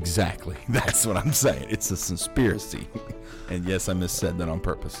 Exactly. That's what I'm saying. It's a conspiracy. And yes, I missaid that on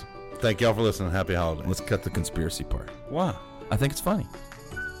purpose. Thank y'all for listening. Happy holidays. Let's cut the conspiracy part. Why? I think it's funny.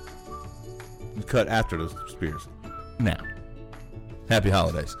 Cut after the conspiracy. Now. Happy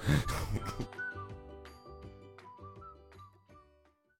holidays.